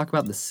section. Let's talk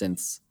about the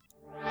synths.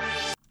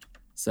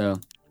 So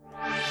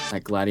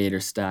that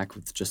Gladiator stack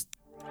with just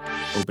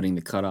opening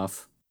the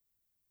cutoff.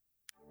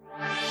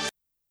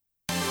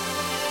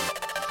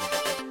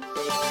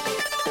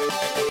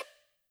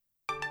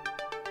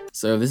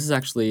 So this is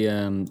actually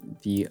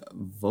the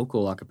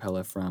vocal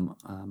acapella from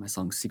my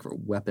song Secret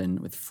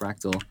Weapon with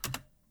Fractal.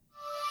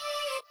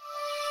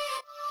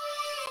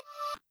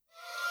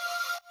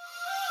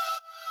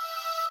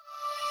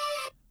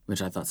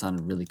 Which I thought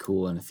sounded really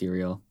cool and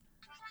ethereal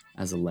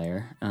as a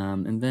layer.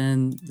 And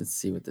then let's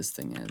see what this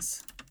thing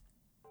is.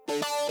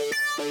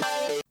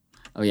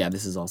 Oh yeah,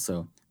 this is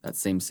also that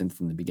same synth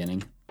from the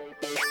beginning.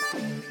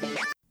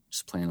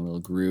 Just playing a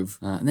little groove.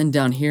 And then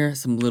down here,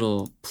 some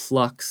little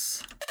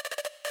plucks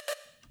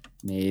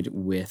made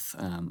with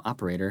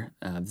Operator.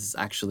 This is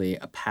actually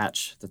a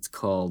patch that's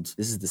called,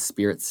 this is the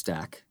Spirit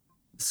Stack,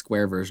 the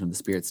square version of the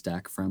Spirit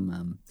Stack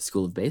from the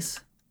School of Bass.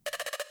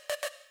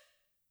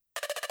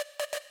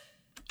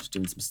 Just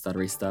doing some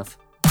stuttery stuff.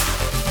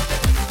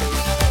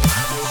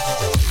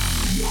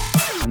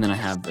 And then I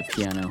have the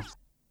piano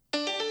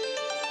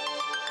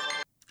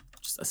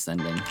just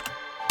ascending.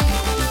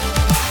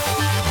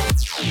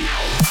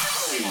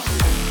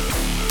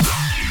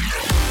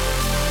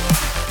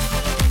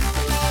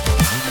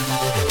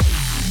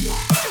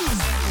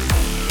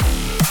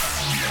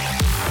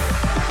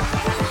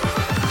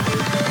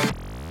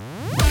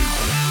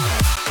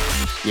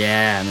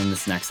 Yeah, and then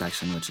this next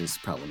section, which is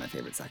probably my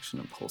favorite section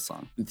of the whole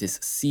song. This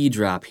C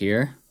drop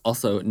here.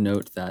 Also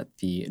note that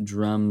the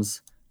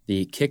drums,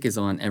 the kick is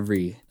on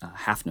every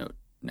half note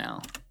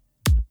now,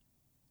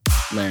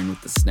 layering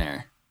with the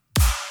snare.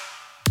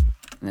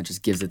 And that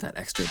just gives it that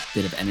extra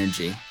bit of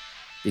energy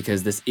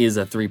because this is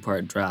a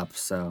 3-part drop,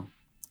 so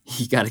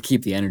you gotta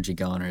keep the energy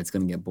going or it's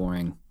gonna get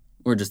boring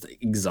or just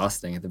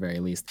exhausting at the very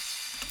least.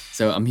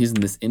 So I'm using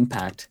this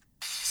impact,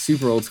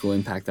 super old school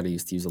impact that I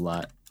used to use a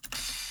lot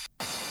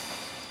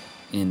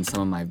in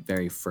some of my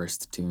very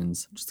first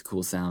tunes. Just a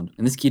cool sound.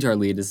 And this guitar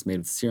lead is made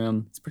with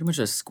Serum. It's pretty much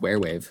a square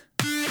wave.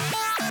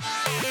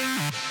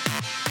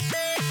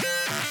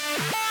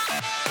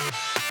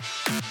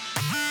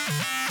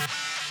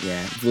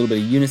 Yeah, a little bit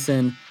of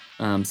unison,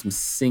 some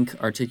sync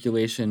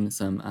articulation,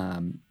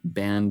 some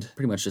band,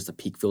 pretty much just a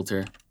peak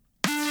filter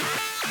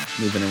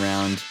moving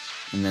around,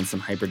 and then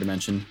some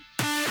hyperdimension.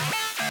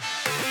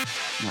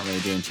 Not really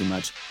doing too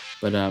much.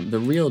 But the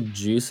real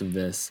juice of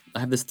this,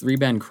 I have this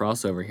 3-band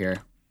crossover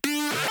here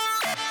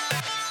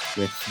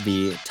with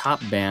the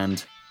top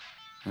band,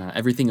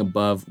 everything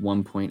above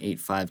 1.85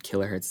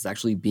 kilohertz is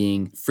actually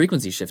being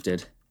frequency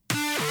shifted.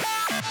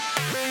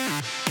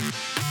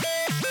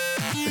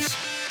 Which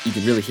you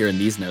can really hear in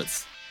these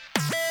notes.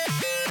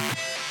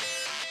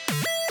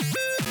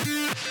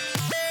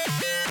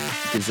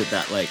 Gives it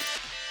that like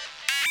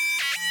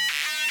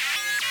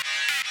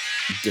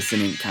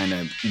dissonant kind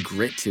of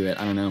grit to it.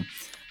 I don't know.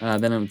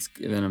 Then I'm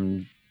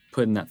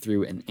putting that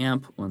through an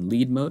amp on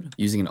lead mode,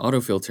 using an auto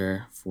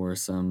filter for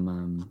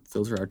some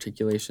filter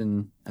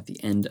articulation at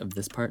the end of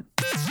this part.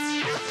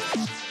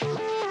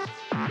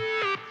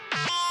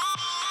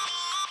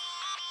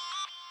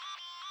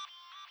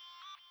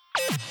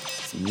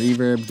 Some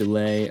reverb,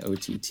 delay,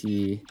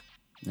 OTT,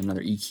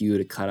 another EQ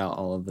to cut out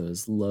all of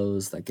those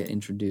lows that get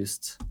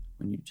introduced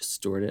when you just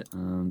stored it.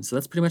 So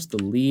that's pretty much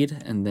the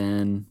lead, and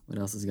then what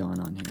else is going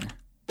on here?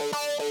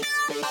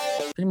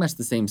 Pretty much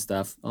the same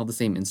stuff, all the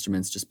same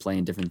instruments, just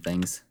playing different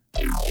things.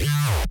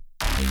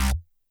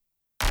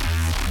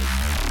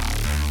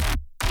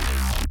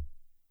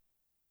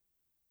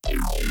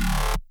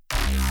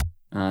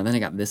 Then I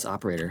got this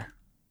operator,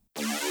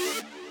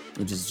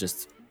 which is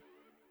just,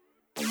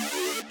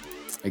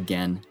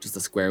 again, just a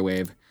square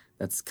wave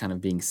that's kind of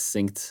being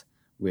synced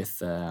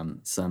with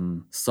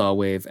some saw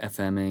wave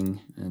FMing,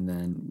 and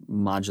then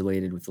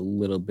modulated with a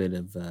little bit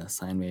of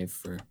sine wave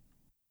for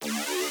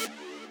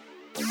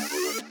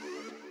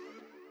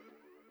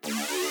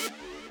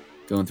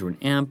going through an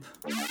amp,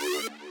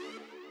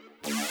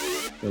 a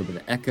little bit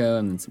of echo,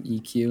 and then some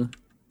EQ.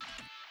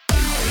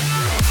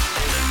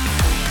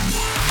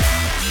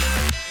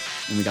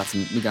 And we got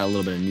a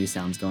little bit of new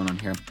sounds going on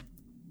here.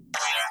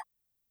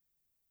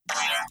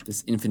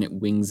 This infinite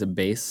wings of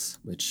bass,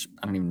 which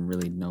I don't even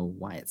really know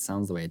why it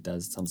sounds the way it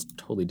does. It sounds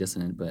totally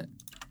dissonant, but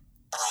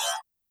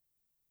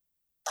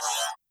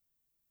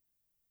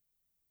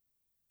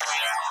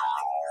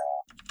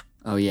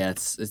oh yeah,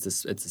 it's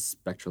a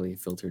spectrally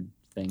filtered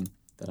thing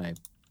that I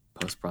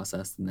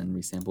post-processed and then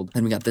resampled.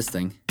 And we got this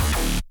thing,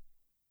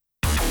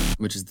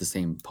 which is the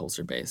same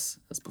pulsar bass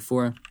as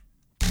before.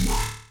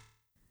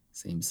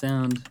 Same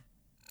sound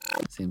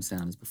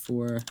as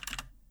before.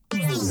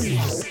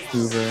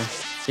 Hoover.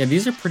 Yeah,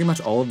 these are pretty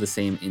much all of the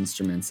same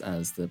instruments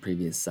as the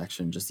previous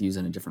section, just used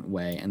in a different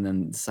way. And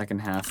then the second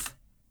half,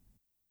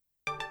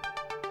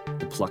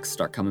 the plucks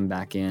start coming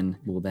back in,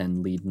 will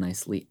then lead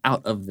nicely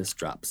out of this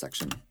drop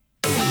section.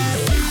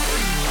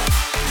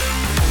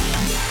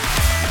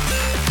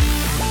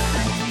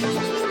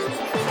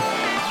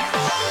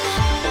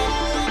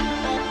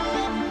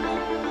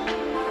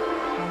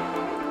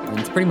 And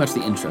it's pretty much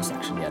the intro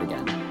section yet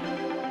again.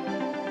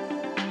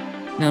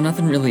 Now,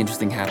 nothing really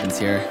interesting happens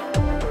here.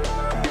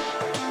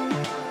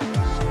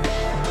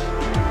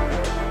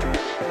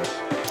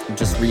 I'm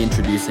just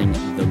reintroducing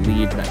the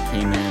lead that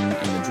came in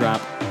the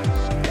drop,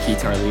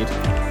 guitar lead.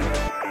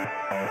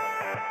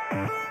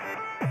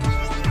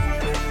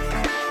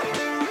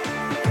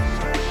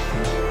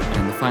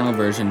 And the final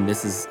version,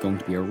 this is going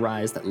to be a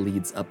rise that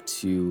leads up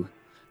to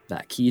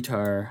that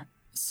guitar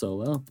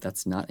solo.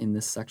 That's not in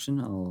this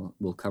section.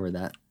 We'll cover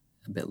that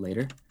a bit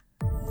later.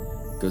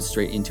 Goes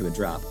straight into a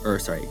drop,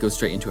 it goes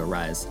straight into a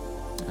rise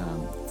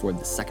for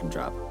the second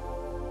drop.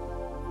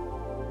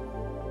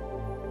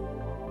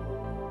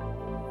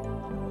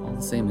 All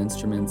the same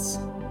instruments.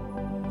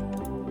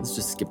 Let's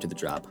just skip to the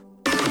drop.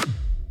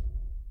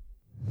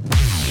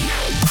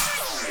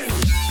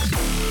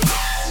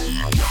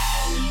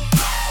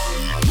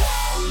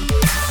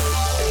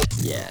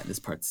 Yeah, this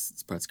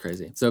part's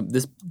crazy. So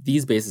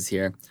these basses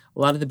here, a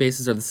lot of the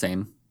basses are the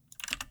same.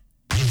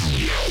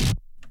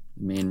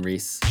 Main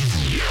Reese.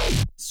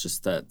 It's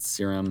just that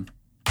Serum.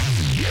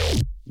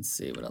 Let's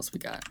see what else we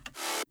got.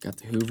 Got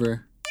the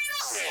Hoover.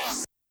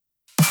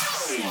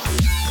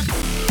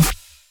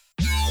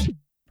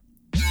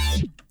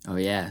 Oh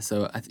yeah,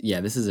 so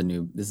this is a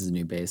new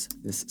bass.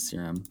 This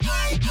Serum.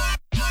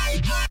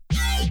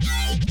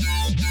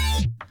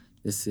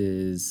 This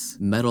is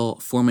Metal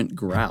Formant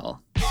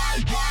Growl.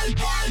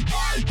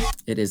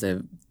 It is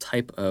a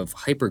type of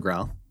hyper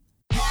growl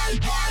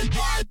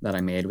that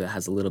I made that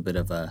has a little bit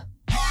of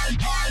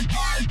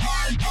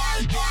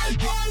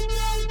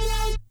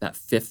that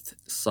fifth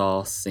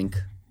saw sync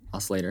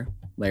oscillator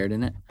layered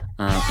in it.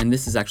 And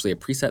this is actually a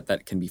preset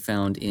that can be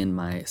found in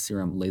my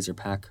Serum laser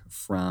pack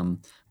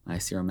from my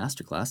Serum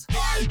masterclass.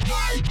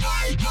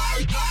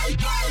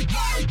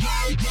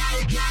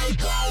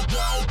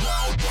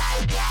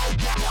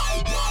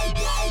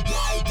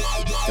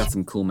 Got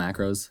some cool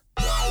macros.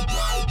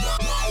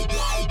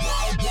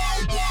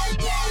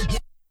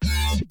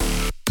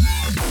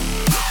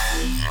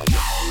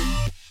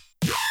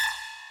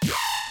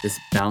 This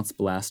bounce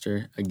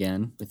blaster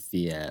again with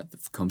the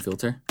comb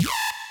filter.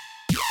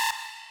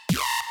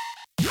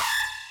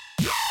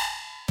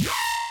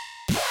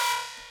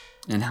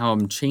 And how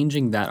I'm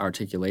changing that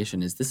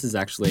articulation is that's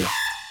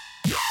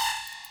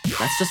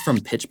just from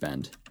pitch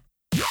bend.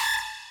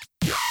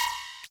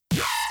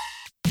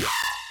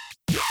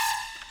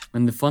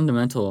 When the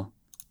fundamental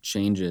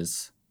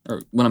changes,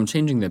 or when I'm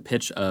changing the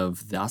pitch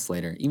of the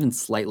oscillator, even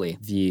slightly,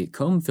 the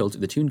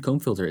tuned comb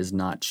filter is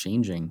not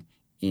changing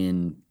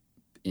in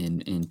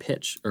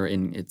pitch or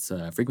in its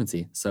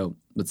frequency. So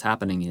what's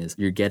happening is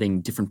you're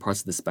getting different parts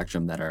of the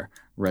spectrum that are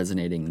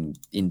resonating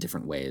in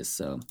different ways.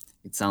 So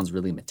it sounds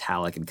really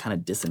metallic and kind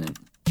of dissonant.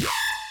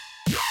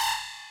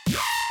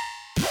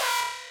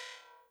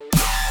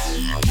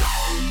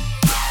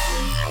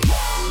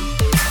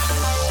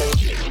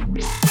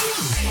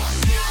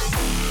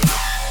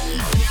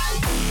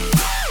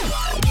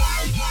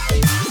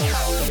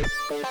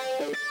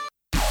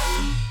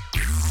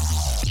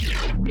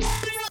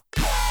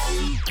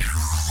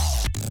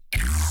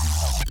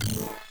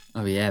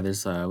 Oh yeah,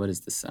 there's what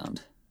is this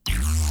sound?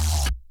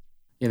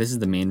 Yeah, this is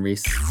the main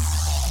reese.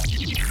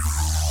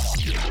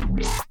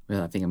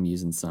 Well, I think I'm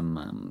using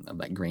some of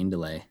that grain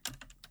delay.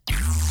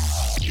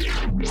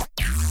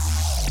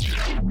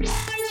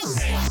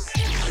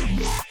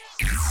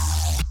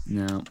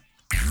 No,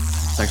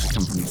 it's actually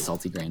come from the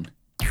salty grain.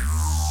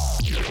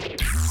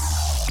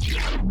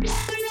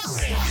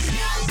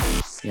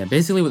 Yeah,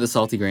 basically what the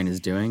salty grain is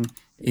doing,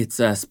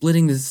 it's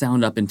splitting the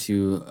sound up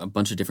into a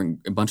bunch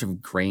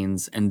of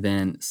grains and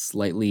then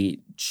slightly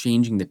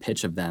changing the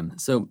pitch of them.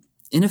 So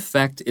in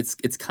effect, it's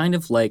kind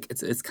of like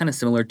it's kind of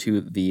similar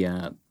to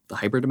the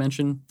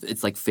hyperdimension.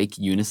 It's like fake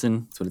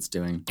unison. That's what it's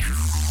doing.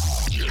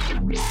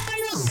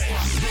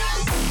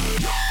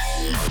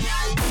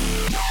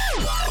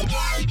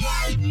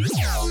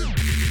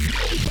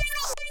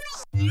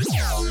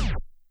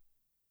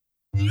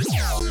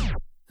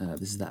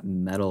 This is that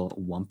metal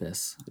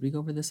wumpus. Did we go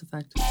over this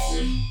effect?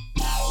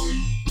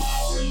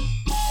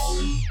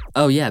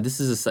 Oh yeah, this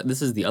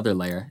is the other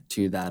layer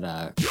to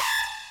that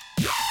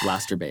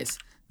blaster bass.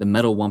 The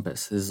metal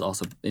wumpus. This is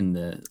also in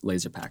the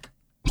laser pack.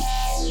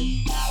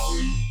 It's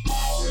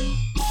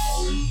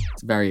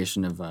a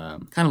variation of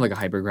kind of like a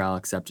hypergrowl,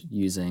 except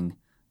using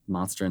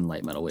monster and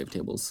light metal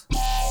wavetables.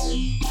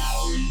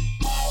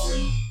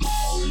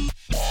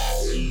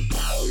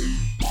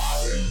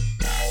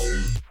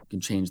 You can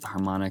change the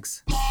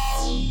harmonics.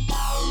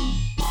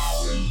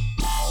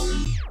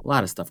 A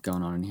lot of stuff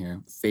going on in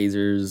here.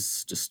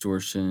 Phasers,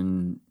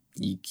 distortion,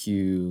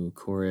 EQ,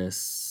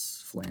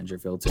 chorus, flanger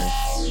filter.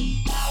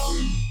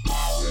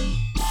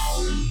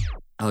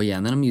 Oh yeah,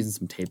 and then I'm using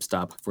some tape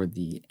stop for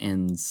the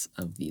ends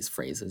of these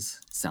phrases.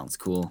 Sounds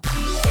cool.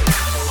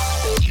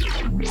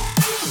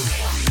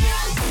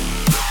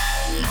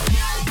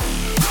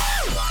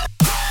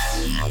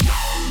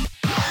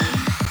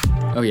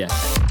 Oh yeah.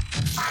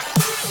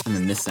 And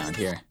then this sound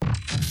here.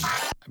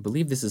 I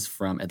believe this is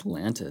from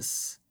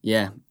Atlantis.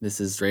 Yeah,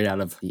 this is straight out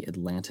of the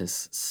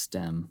Atlantis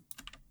stem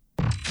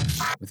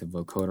with a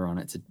vocoder on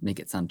it to make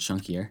it sound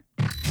chunkier.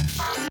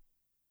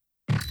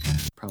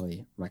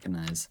 Probably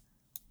recognize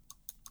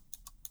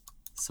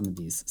some of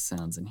these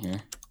sounds in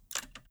here.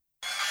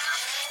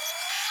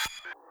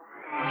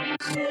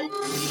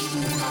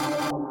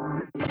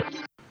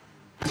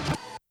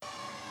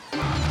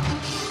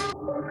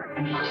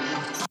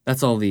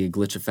 That's all the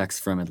glitch effects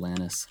from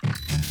Atlantis.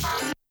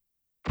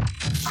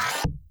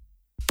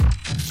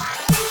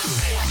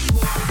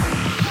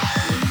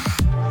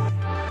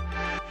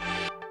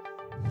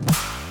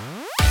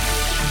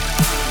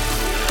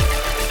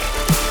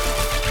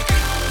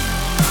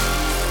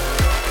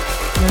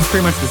 It's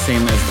pretty much the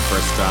same as the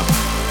first drop.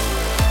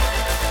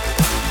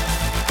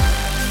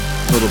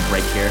 A little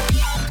break here.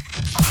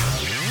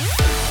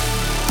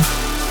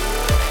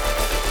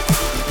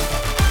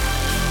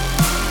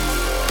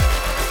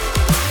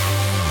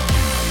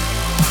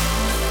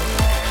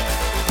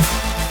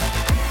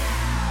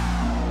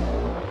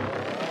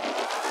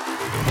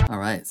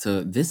 Alright,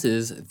 so this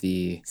is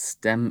the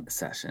stem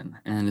session,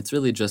 and it's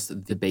really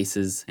just the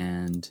basses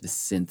and the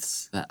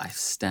synths that I've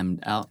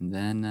stemmed out, and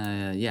then,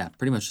 yeah,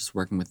 pretty much just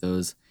working with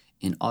those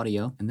in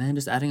audio, and then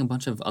just adding a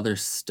bunch of other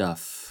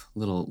stuff,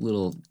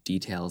 little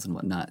details and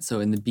whatnot. So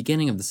in the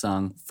beginning of the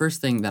song, first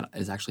thing that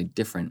is actually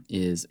different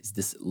is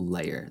this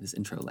layer, this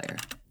intro layer,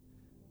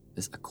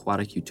 this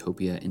Aquatic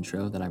Utopia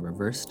intro that I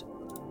reversed.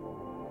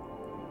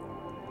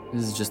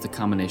 This is just a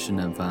combination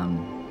of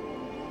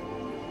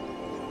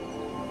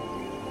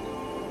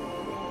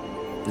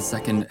the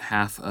second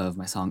half of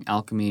my song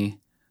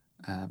Alchemy,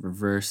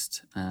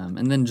 reversed,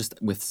 and then just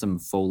with some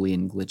Foley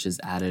and glitches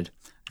added.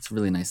 It's a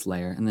really nice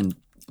layer. And then,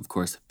 of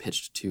course,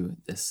 pitched to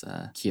this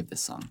key of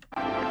this song.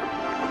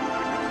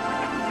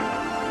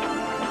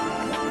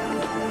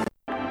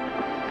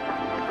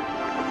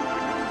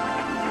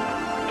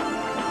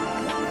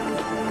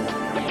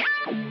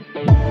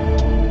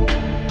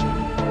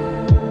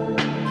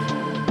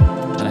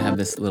 Then I have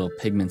this little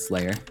pigments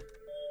layer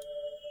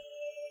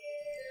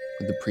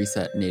with the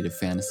preset Native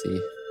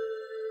Fantasy.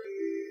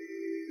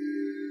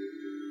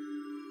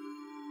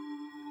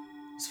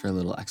 Just for a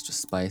little extra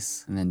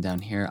spice. And then down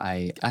here,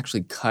 I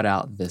actually cut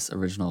out this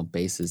original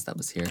basses that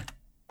was here,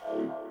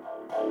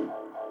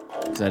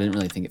 because I didn't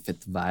really think it fit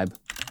the vibe.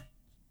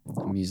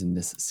 I'm using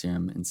this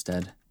serum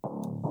instead.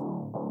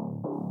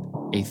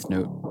 Eighth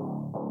note,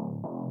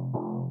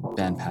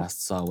 bandpass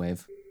saw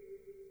wave.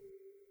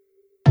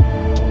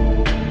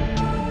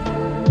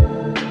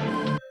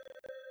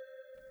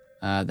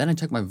 Then I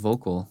took my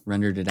vocal,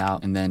 rendered it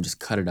out, and then just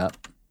cut it up.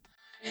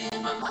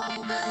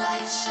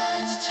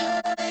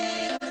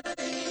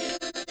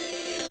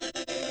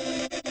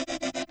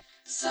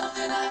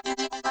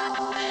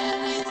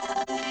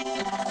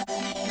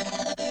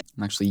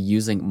 I'm actually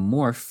using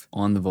morph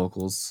on the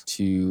vocals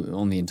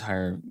on the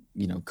entire,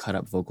 cut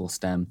up vocal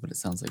stem, but it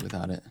sounds like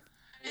without it.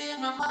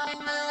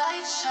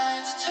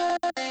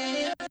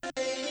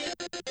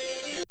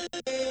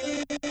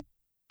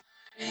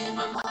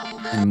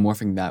 And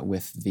morphing that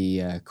with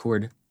the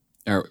chord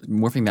or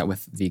morphing that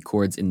with the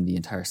chords in the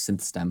entire synth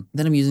stem.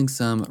 Then I'm using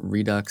some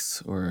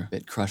Redux or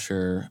Bit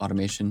Crusher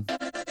automation.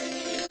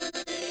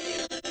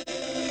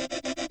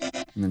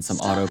 And then some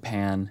Auto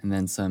Pan, and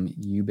then some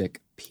Ubic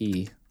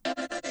P for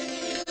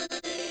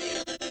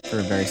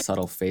a very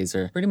subtle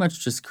phaser. Pretty much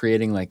just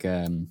creating like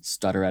a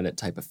stutter edit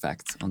type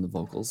effect on the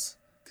vocals,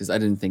 because I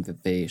didn't think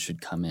that they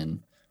should come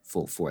in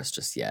full force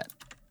just yet.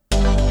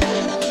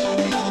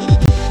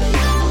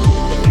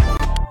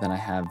 Then I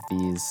have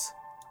these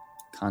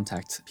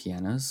contact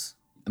pianos.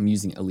 I'm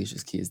using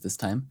Alicia's keys this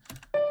time.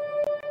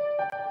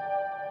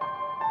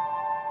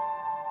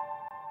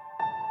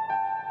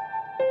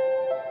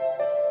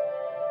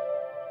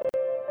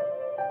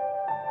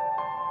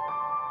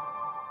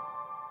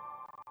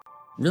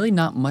 Really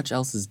not much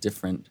else is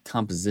different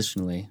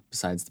compositionally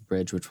besides the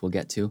bridge, which we'll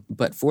get to.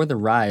 But for the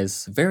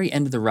rise, very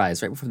end of the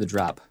rise, right before the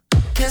drop,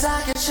 'cause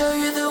I can show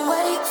you the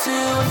way to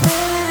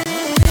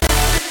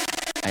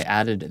I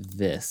added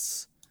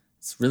this.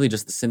 It's really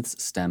just the synth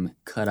stem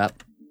cut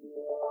up.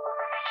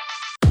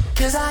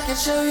 'Cause I can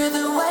show you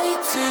the way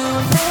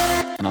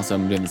to And also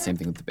I'm doing the same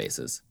thing with the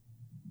basses,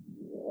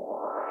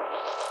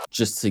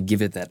 just to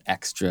give it that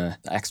extra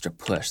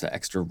push, that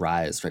extra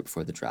rise right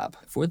before the drop.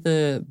 For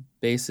the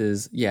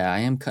basses, yeah, I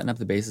am cutting up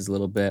the basses a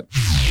little bit.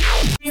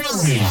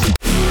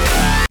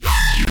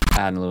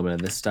 Adding a little bit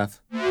of this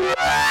stuff.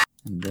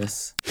 And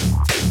this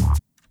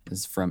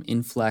is from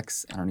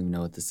Inflex. I don't even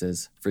know what this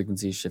is.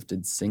 Frequency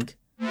shifted sync.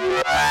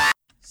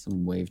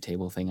 Some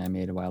wavetable thing I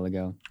made a while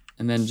ago.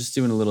 And then just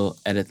doing a little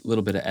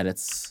bit of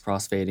edits,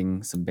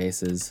 crossfading some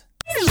basses.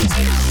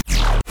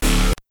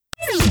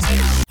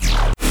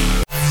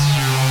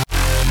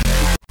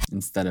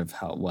 Instead of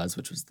how it was,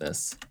 which was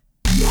this.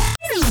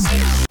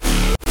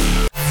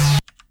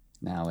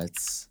 Now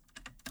it's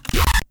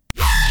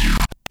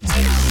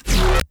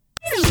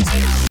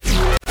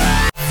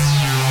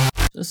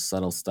just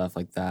subtle stuff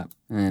like that.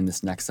 And then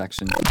this next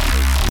section,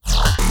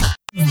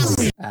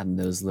 adding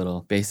those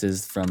little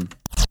basses from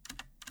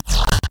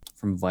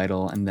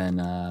Vital, and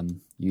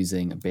then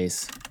using a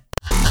bass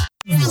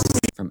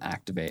from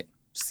Activate,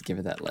 just to give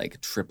it that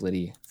like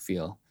triplety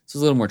feel. So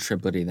it's a little more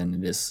triplety than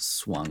it is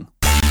swung.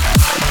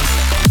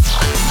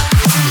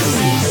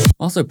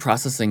 Also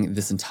processing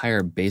this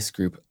entire bass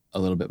group a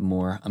little bit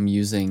more, I'm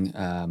using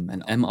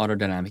an M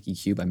Autodynamic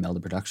EQ by Melda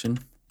Production.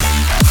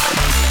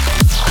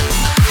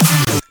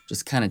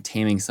 Just kind of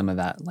taming some of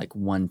that like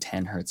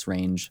 110 hertz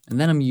range. And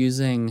then I'm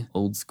using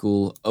old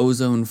school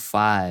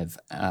Au5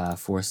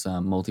 for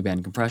some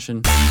multiband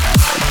compression.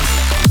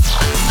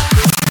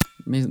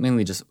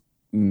 Mainly just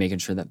making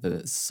sure that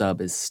the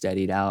sub is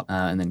steadied out,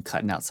 and then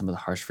cutting out some of the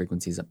harsh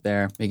frequencies up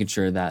there, making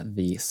sure that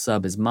the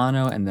sub is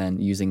mono, and then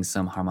using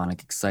some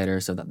harmonic exciter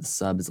so that the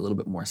sub is a little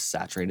bit more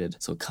saturated,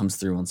 so it comes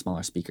through on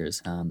smaller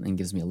speakers, and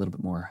gives me a little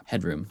bit more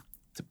headroom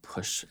to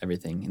push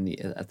everything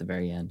at the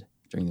very end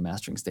during the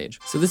mastering stage.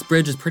 So this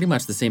bridge is pretty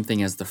much the same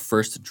thing as the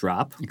first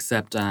drop,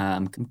 except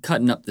I'm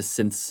cutting up the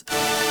synths.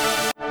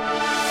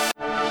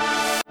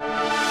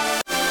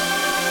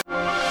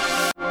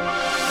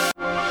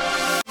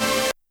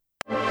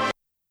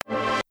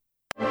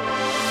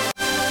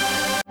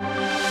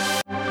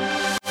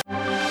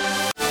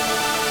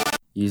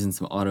 Using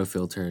some auto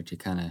filter to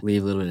kind of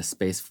leave a little bit of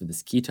space for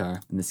this guitar.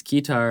 And this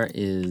guitar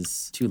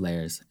is 2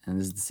 layers, and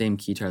this is the same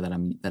guitar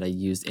that I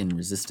used in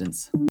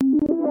Resistance.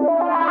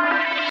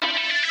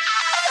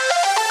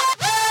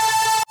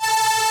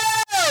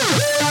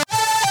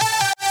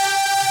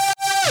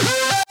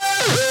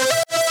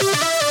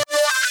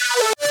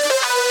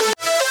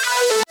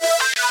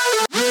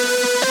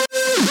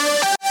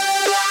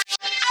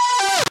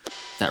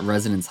 That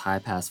resonance high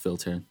pass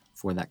filter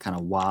for that kind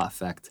of wah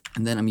effect.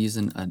 And then I'm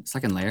using a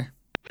second layer.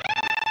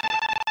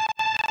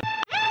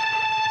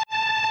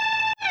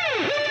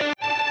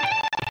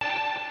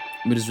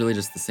 But it's really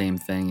just the same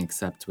thing,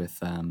 except with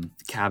the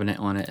cabinet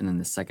on it, and then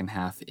the second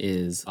half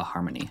is a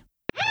harmony.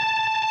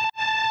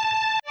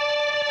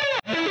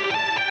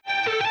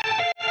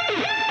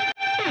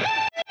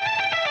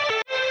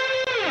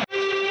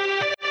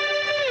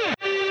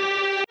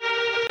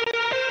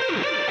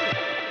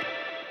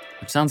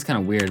 Which sounds kind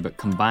of weird, but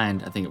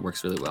combined, I think it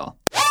works really well.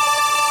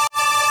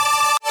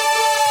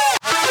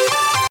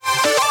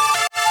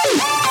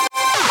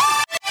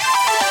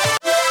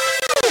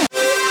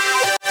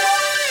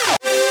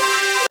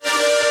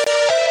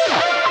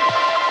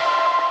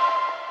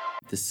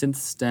 The synth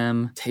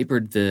stem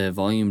tapered the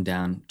volume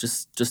down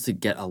just to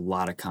get a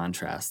lot of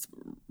contrast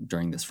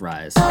during this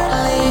rise.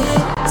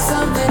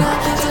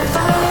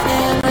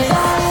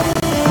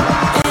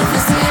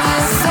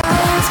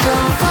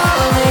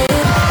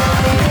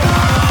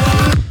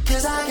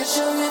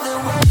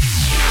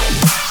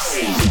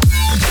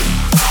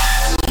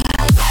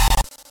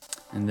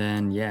 And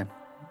then, yeah,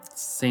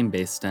 same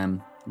bass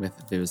stem with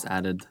those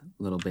added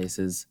little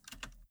basses.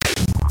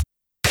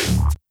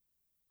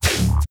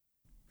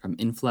 From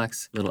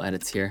Inflex, little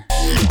edits here.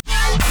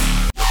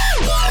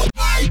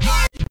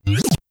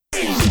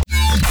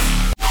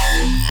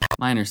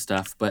 Minor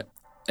stuff, but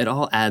it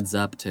all adds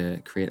up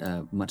to create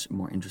a much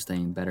more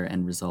interesting, better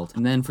end result.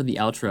 And then for the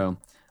outro,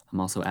 I'm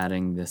also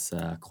adding this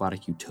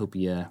Aquatic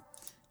Utopia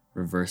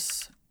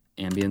reverse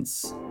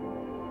ambience.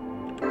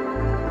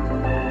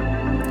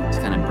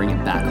 Just kind of bring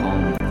it back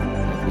home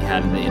like we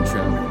had in the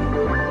intro.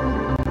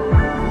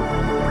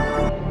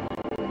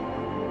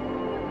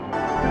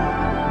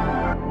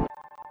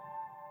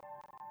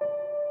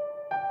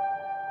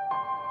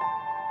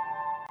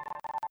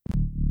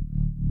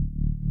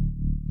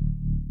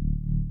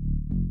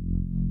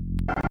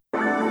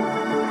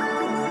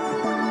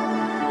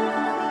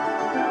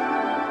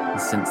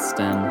 Synth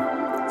stem.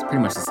 It's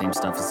pretty much the same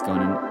stuff as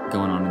going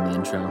on in the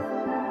intro.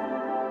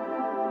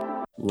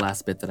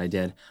 Last bit that I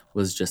did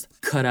was just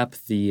cut up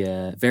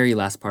the very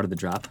last part of the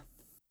drop.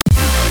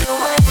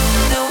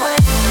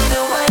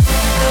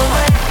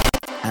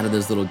 Added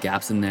those little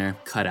gaps in there,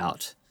 cut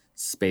out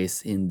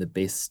space in the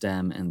bass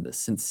stem and the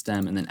synth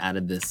stem, and then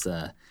added this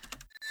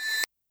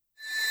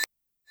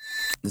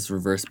this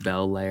reverse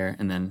bell layer,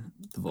 and then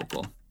the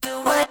vocal.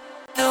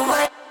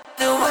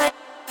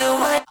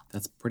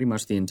 That's pretty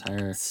much the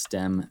entire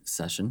stem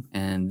session.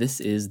 And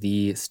this is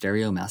the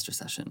stereo master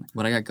session.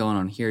 What I got going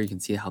on here, you can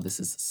see how this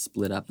is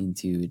split up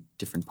into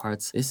different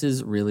parts. This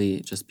is really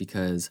just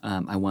because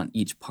I want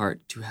each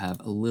part to have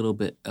a little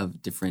bit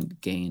of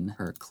different gain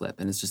per clip.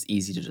 And it's just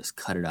easy to just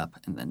cut it up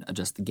and then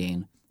adjust the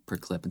gain per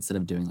clip instead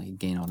of doing like a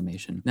gain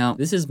automation. Now,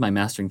 this is my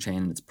mastering chain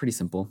and it's pretty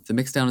simple. If the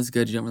mixdown is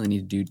good, you don't really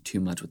need to do too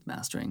much with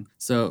mastering.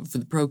 So for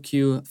the Pro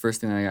Q, first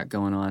thing I got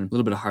going on, a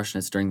little bit of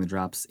harshness during the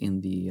drops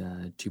in the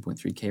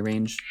 2.3K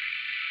range.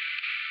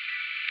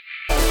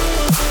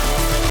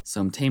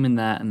 So I'm taming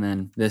that, and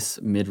then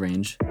this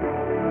mid-range.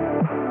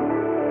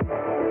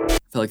 I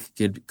feel like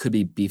it could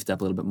be beefed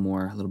up a little bit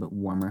more, a little bit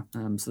warmer.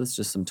 So that's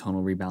just some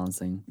tonal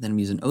rebalancing. Then I'm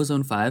using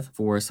Au5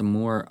 for some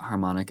more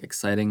harmonic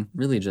exciting,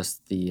 really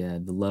just the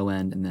low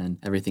end, and then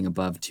everything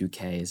above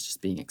 2K is just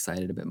being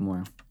excited a bit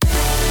more.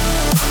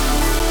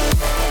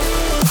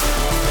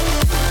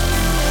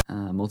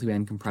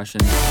 Multiband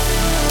compression.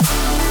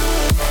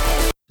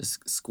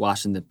 Just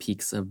squashing the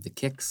peaks of the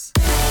kicks.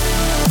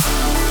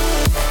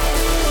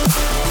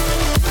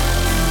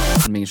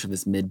 And making sure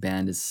this mid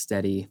band is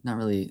steady, not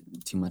really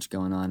too much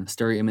going on.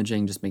 Stereo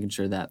imaging, just making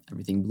sure that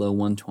everything below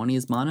 120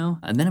 is mono.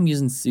 And then I'm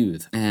using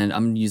Soothe, and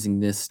I'm using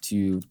this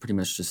to pretty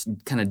much just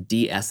kind of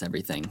de-ess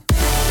everything.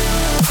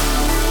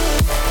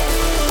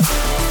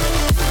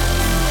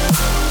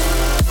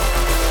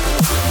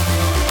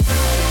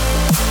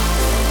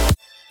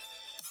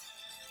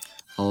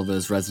 All of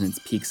those resonance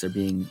peaks are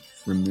being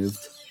removed.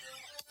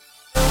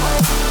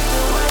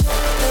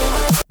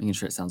 Making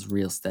sure it sounds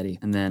real steady.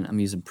 And then I'm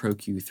using Pro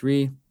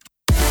Q3.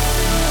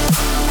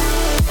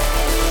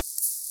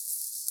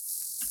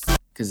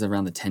 Because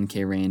around the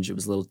 10K range, it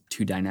was a little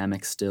too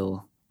dynamic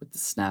still with the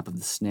snap of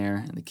the snare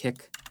and the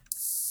kick.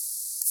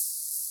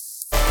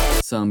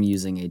 So I'm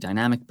using a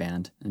dynamic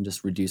band and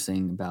just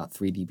reducing about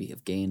 3 dB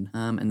of gain.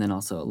 And then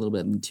also a little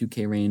bit in the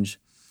 2K range.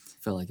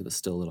 Felt like it was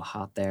still a little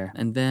hot there.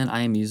 And then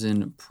I am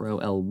using Pro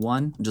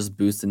L1, just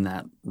boosting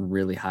that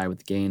really high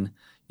with gain.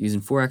 Using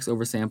 4x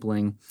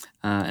oversampling,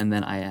 and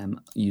then I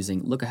am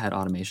using look-ahead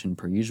automation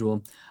per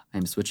usual.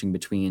 I'm switching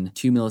between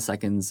 2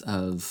 milliseconds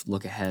of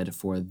look-ahead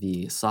for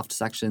the soft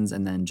sections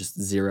and then just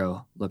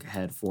 0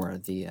 look-ahead for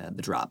the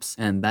drops.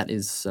 And that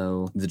is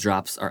so the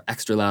drops are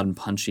extra loud and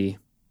punchy.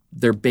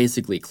 They're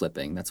basically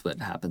clipping. That's what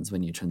happens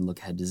when you turn the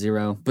look-ahead to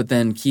 0. But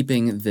then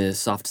keeping the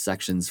soft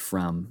sections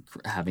from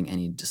having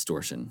any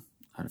distortion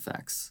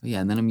artifacts. Yeah,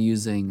 and then I'm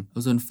using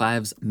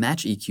Au5's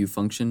match EQ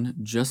function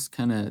just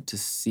kind of to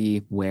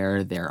see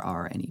where there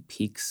are any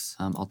peaks.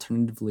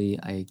 Alternatively,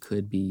 I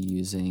could be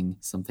using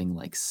something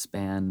like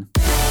span.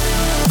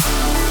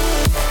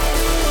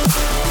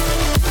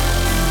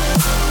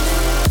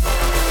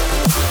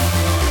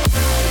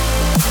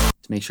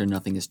 To make sure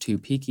nothing is too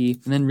peaky.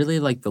 And then really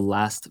like the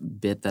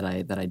last bit that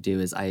I do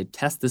is I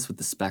test this with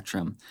the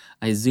spectrum.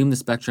 I zoom the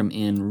spectrum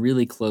in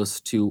really close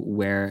to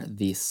where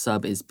the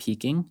sub is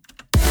peaking.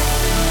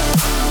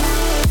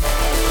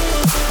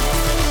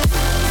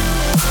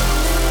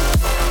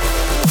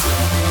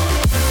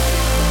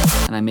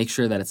 And I make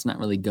sure that it's not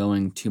really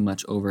going too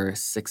much over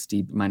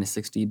minus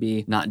 6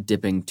 dB, not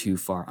dipping too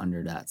far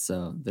under that.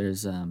 So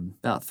there's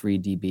about 3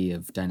 dB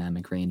of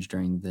dynamic range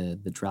during the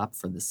drop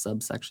for the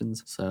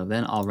subsections. So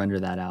then I'll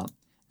render that out.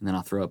 And then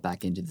I'll throw it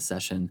back into the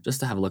session just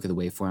to have a look at the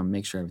waveform,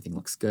 make sure everything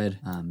looks good,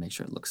 make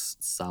sure it looks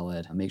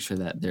solid, make sure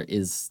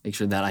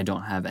that I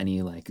don't have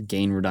any like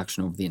gain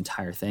reduction over the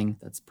entire thing.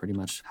 That's pretty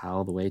much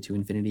how the Way to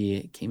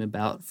Infinity came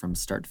about from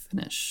start to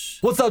finish.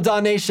 What's up,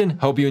 DAW Nation?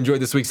 Hope you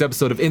enjoyed this week's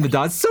episode of In the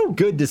DAW. It's so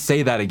good to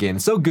say that again.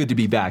 So good to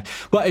be back.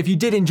 But if you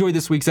did enjoy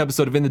this week's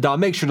episode of In the DAW,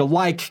 make sure to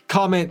like,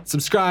 comment,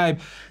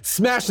 subscribe,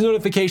 smash the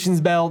notification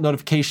bell.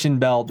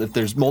 If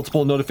there's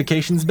multiple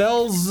notifications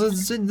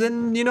bells,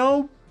 then, you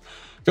know,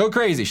 go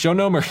crazy, show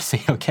no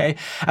mercy, okay?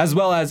 As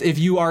well as if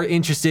you are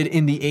interested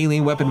in the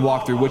alien weapon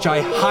walkthrough, which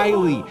I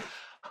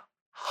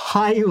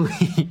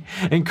highly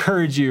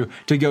encourage you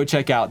to go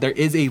check out. There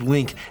is a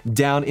link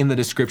down in the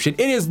description.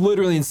 It is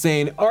literally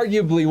insane.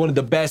 Arguably one of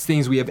the best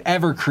things we have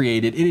ever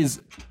created. It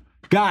is,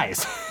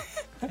 guys,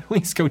 at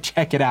least go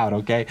check it out,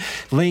 okay?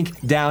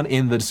 Link down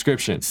in the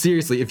description.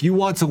 Seriously, if you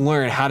want to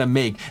learn how to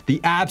make the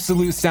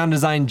absolute sound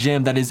design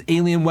gem that is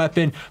Alien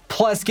Weapon,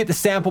 plus get the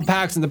sample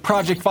packs and the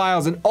project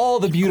files and all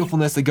the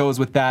beautifulness that goes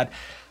with that,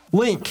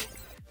 link,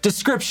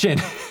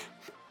 description.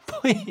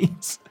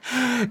 Please,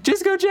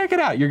 just go check it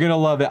out. You're gonna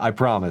love it, I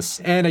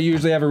promise. And I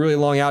usually have a really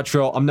long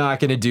outro. I'm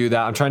not gonna do that.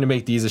 I'm trying to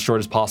make these as short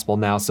as possible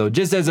now. So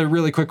just as a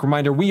really quick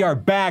reminder, we are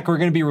back. We're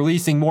gonna be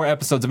releasing more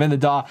episodes of In the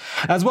DAW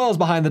as well as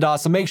Behind the DAW.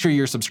 So make sure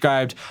you're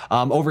subscribed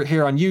over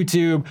here on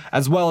YouTube,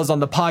 as well as on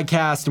the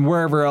podcast and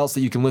wherever else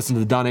that you can listen to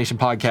the DAW Nation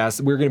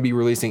podcast. We're gonna be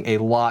releasing a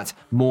lot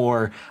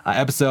more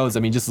episodes. I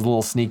mean, just a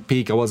little sneak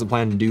peek. I wasn't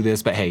planning to do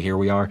this, but hey, here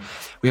we are.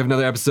 We have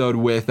another episode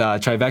with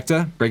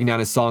Trivecta, breaking down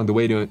his song, The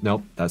Way to...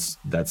 Nope, that's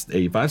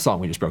the Au5 song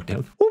we just broke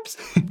down. Oops.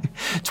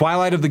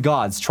 Twilight of the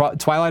Gods.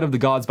 Twilight of the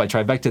Gods by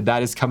Trivecta.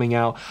 That is coming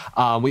out.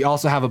 We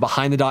also have a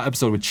Behind the DAW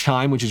episode with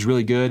Chime, which is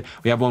really good.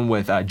 We have one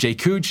with Jay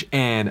Cooch,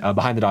 and a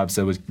Behind the DAW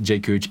episode with Jay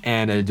Cooch,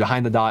 and a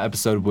Behind the DAW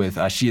episode with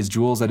She Is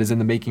Jules that is in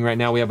the making right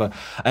now. We have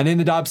an In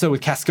the DAW episode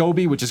with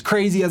Cascoby, which is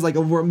crazy. He has like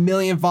over 1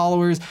 million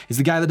followers. He's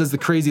the guy that does the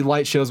crazy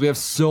light shows. We have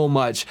so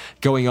much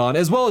going on,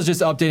 as well as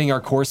just updating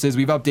our courses.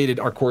 We've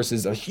updated our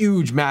courses, a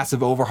huge,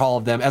 massive overhaul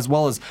of them, as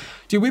well as,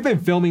 dude, we've been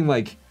filming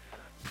like,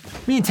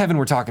 me and Tevin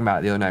were talking about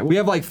it the other night. We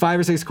have like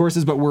 5 or 6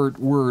 courses, but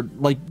we're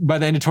like, by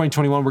the end of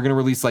 2021, we're gonna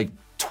release like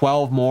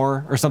 12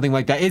 more or something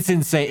like that. It's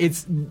insane.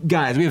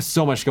 Guys, we have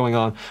so much going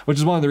on, which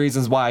is one of the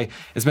reasons why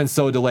it's been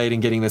so delayed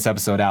in getting this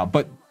episode out.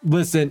 But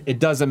listen, it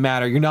doesn't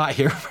matter. You're not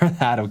here for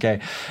that,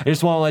 okay? I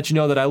just want to let you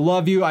know that I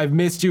love you. I've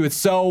missed you. It's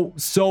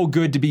so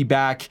good to be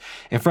back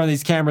in front of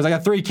these cameras. I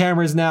got 3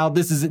 cameras now.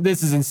 This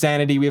is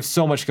insanity. We have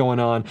so much going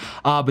on.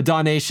 But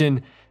DAW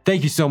Nation,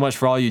 thank you so much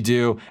for all you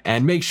do,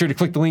 and make sure to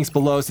click the links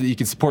below so that you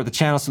can support the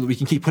channel so that we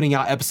can keep putting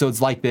out episodes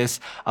like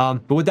this.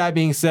 But with that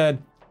being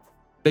said,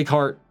 big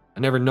heart. I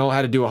never know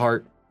how to do a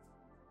heart.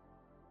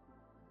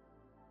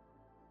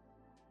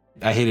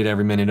 I hated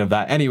every minute of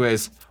that.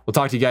 Anyways, we'll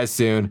talk to you guys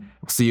soon.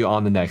 We'll see you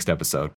on the next episode.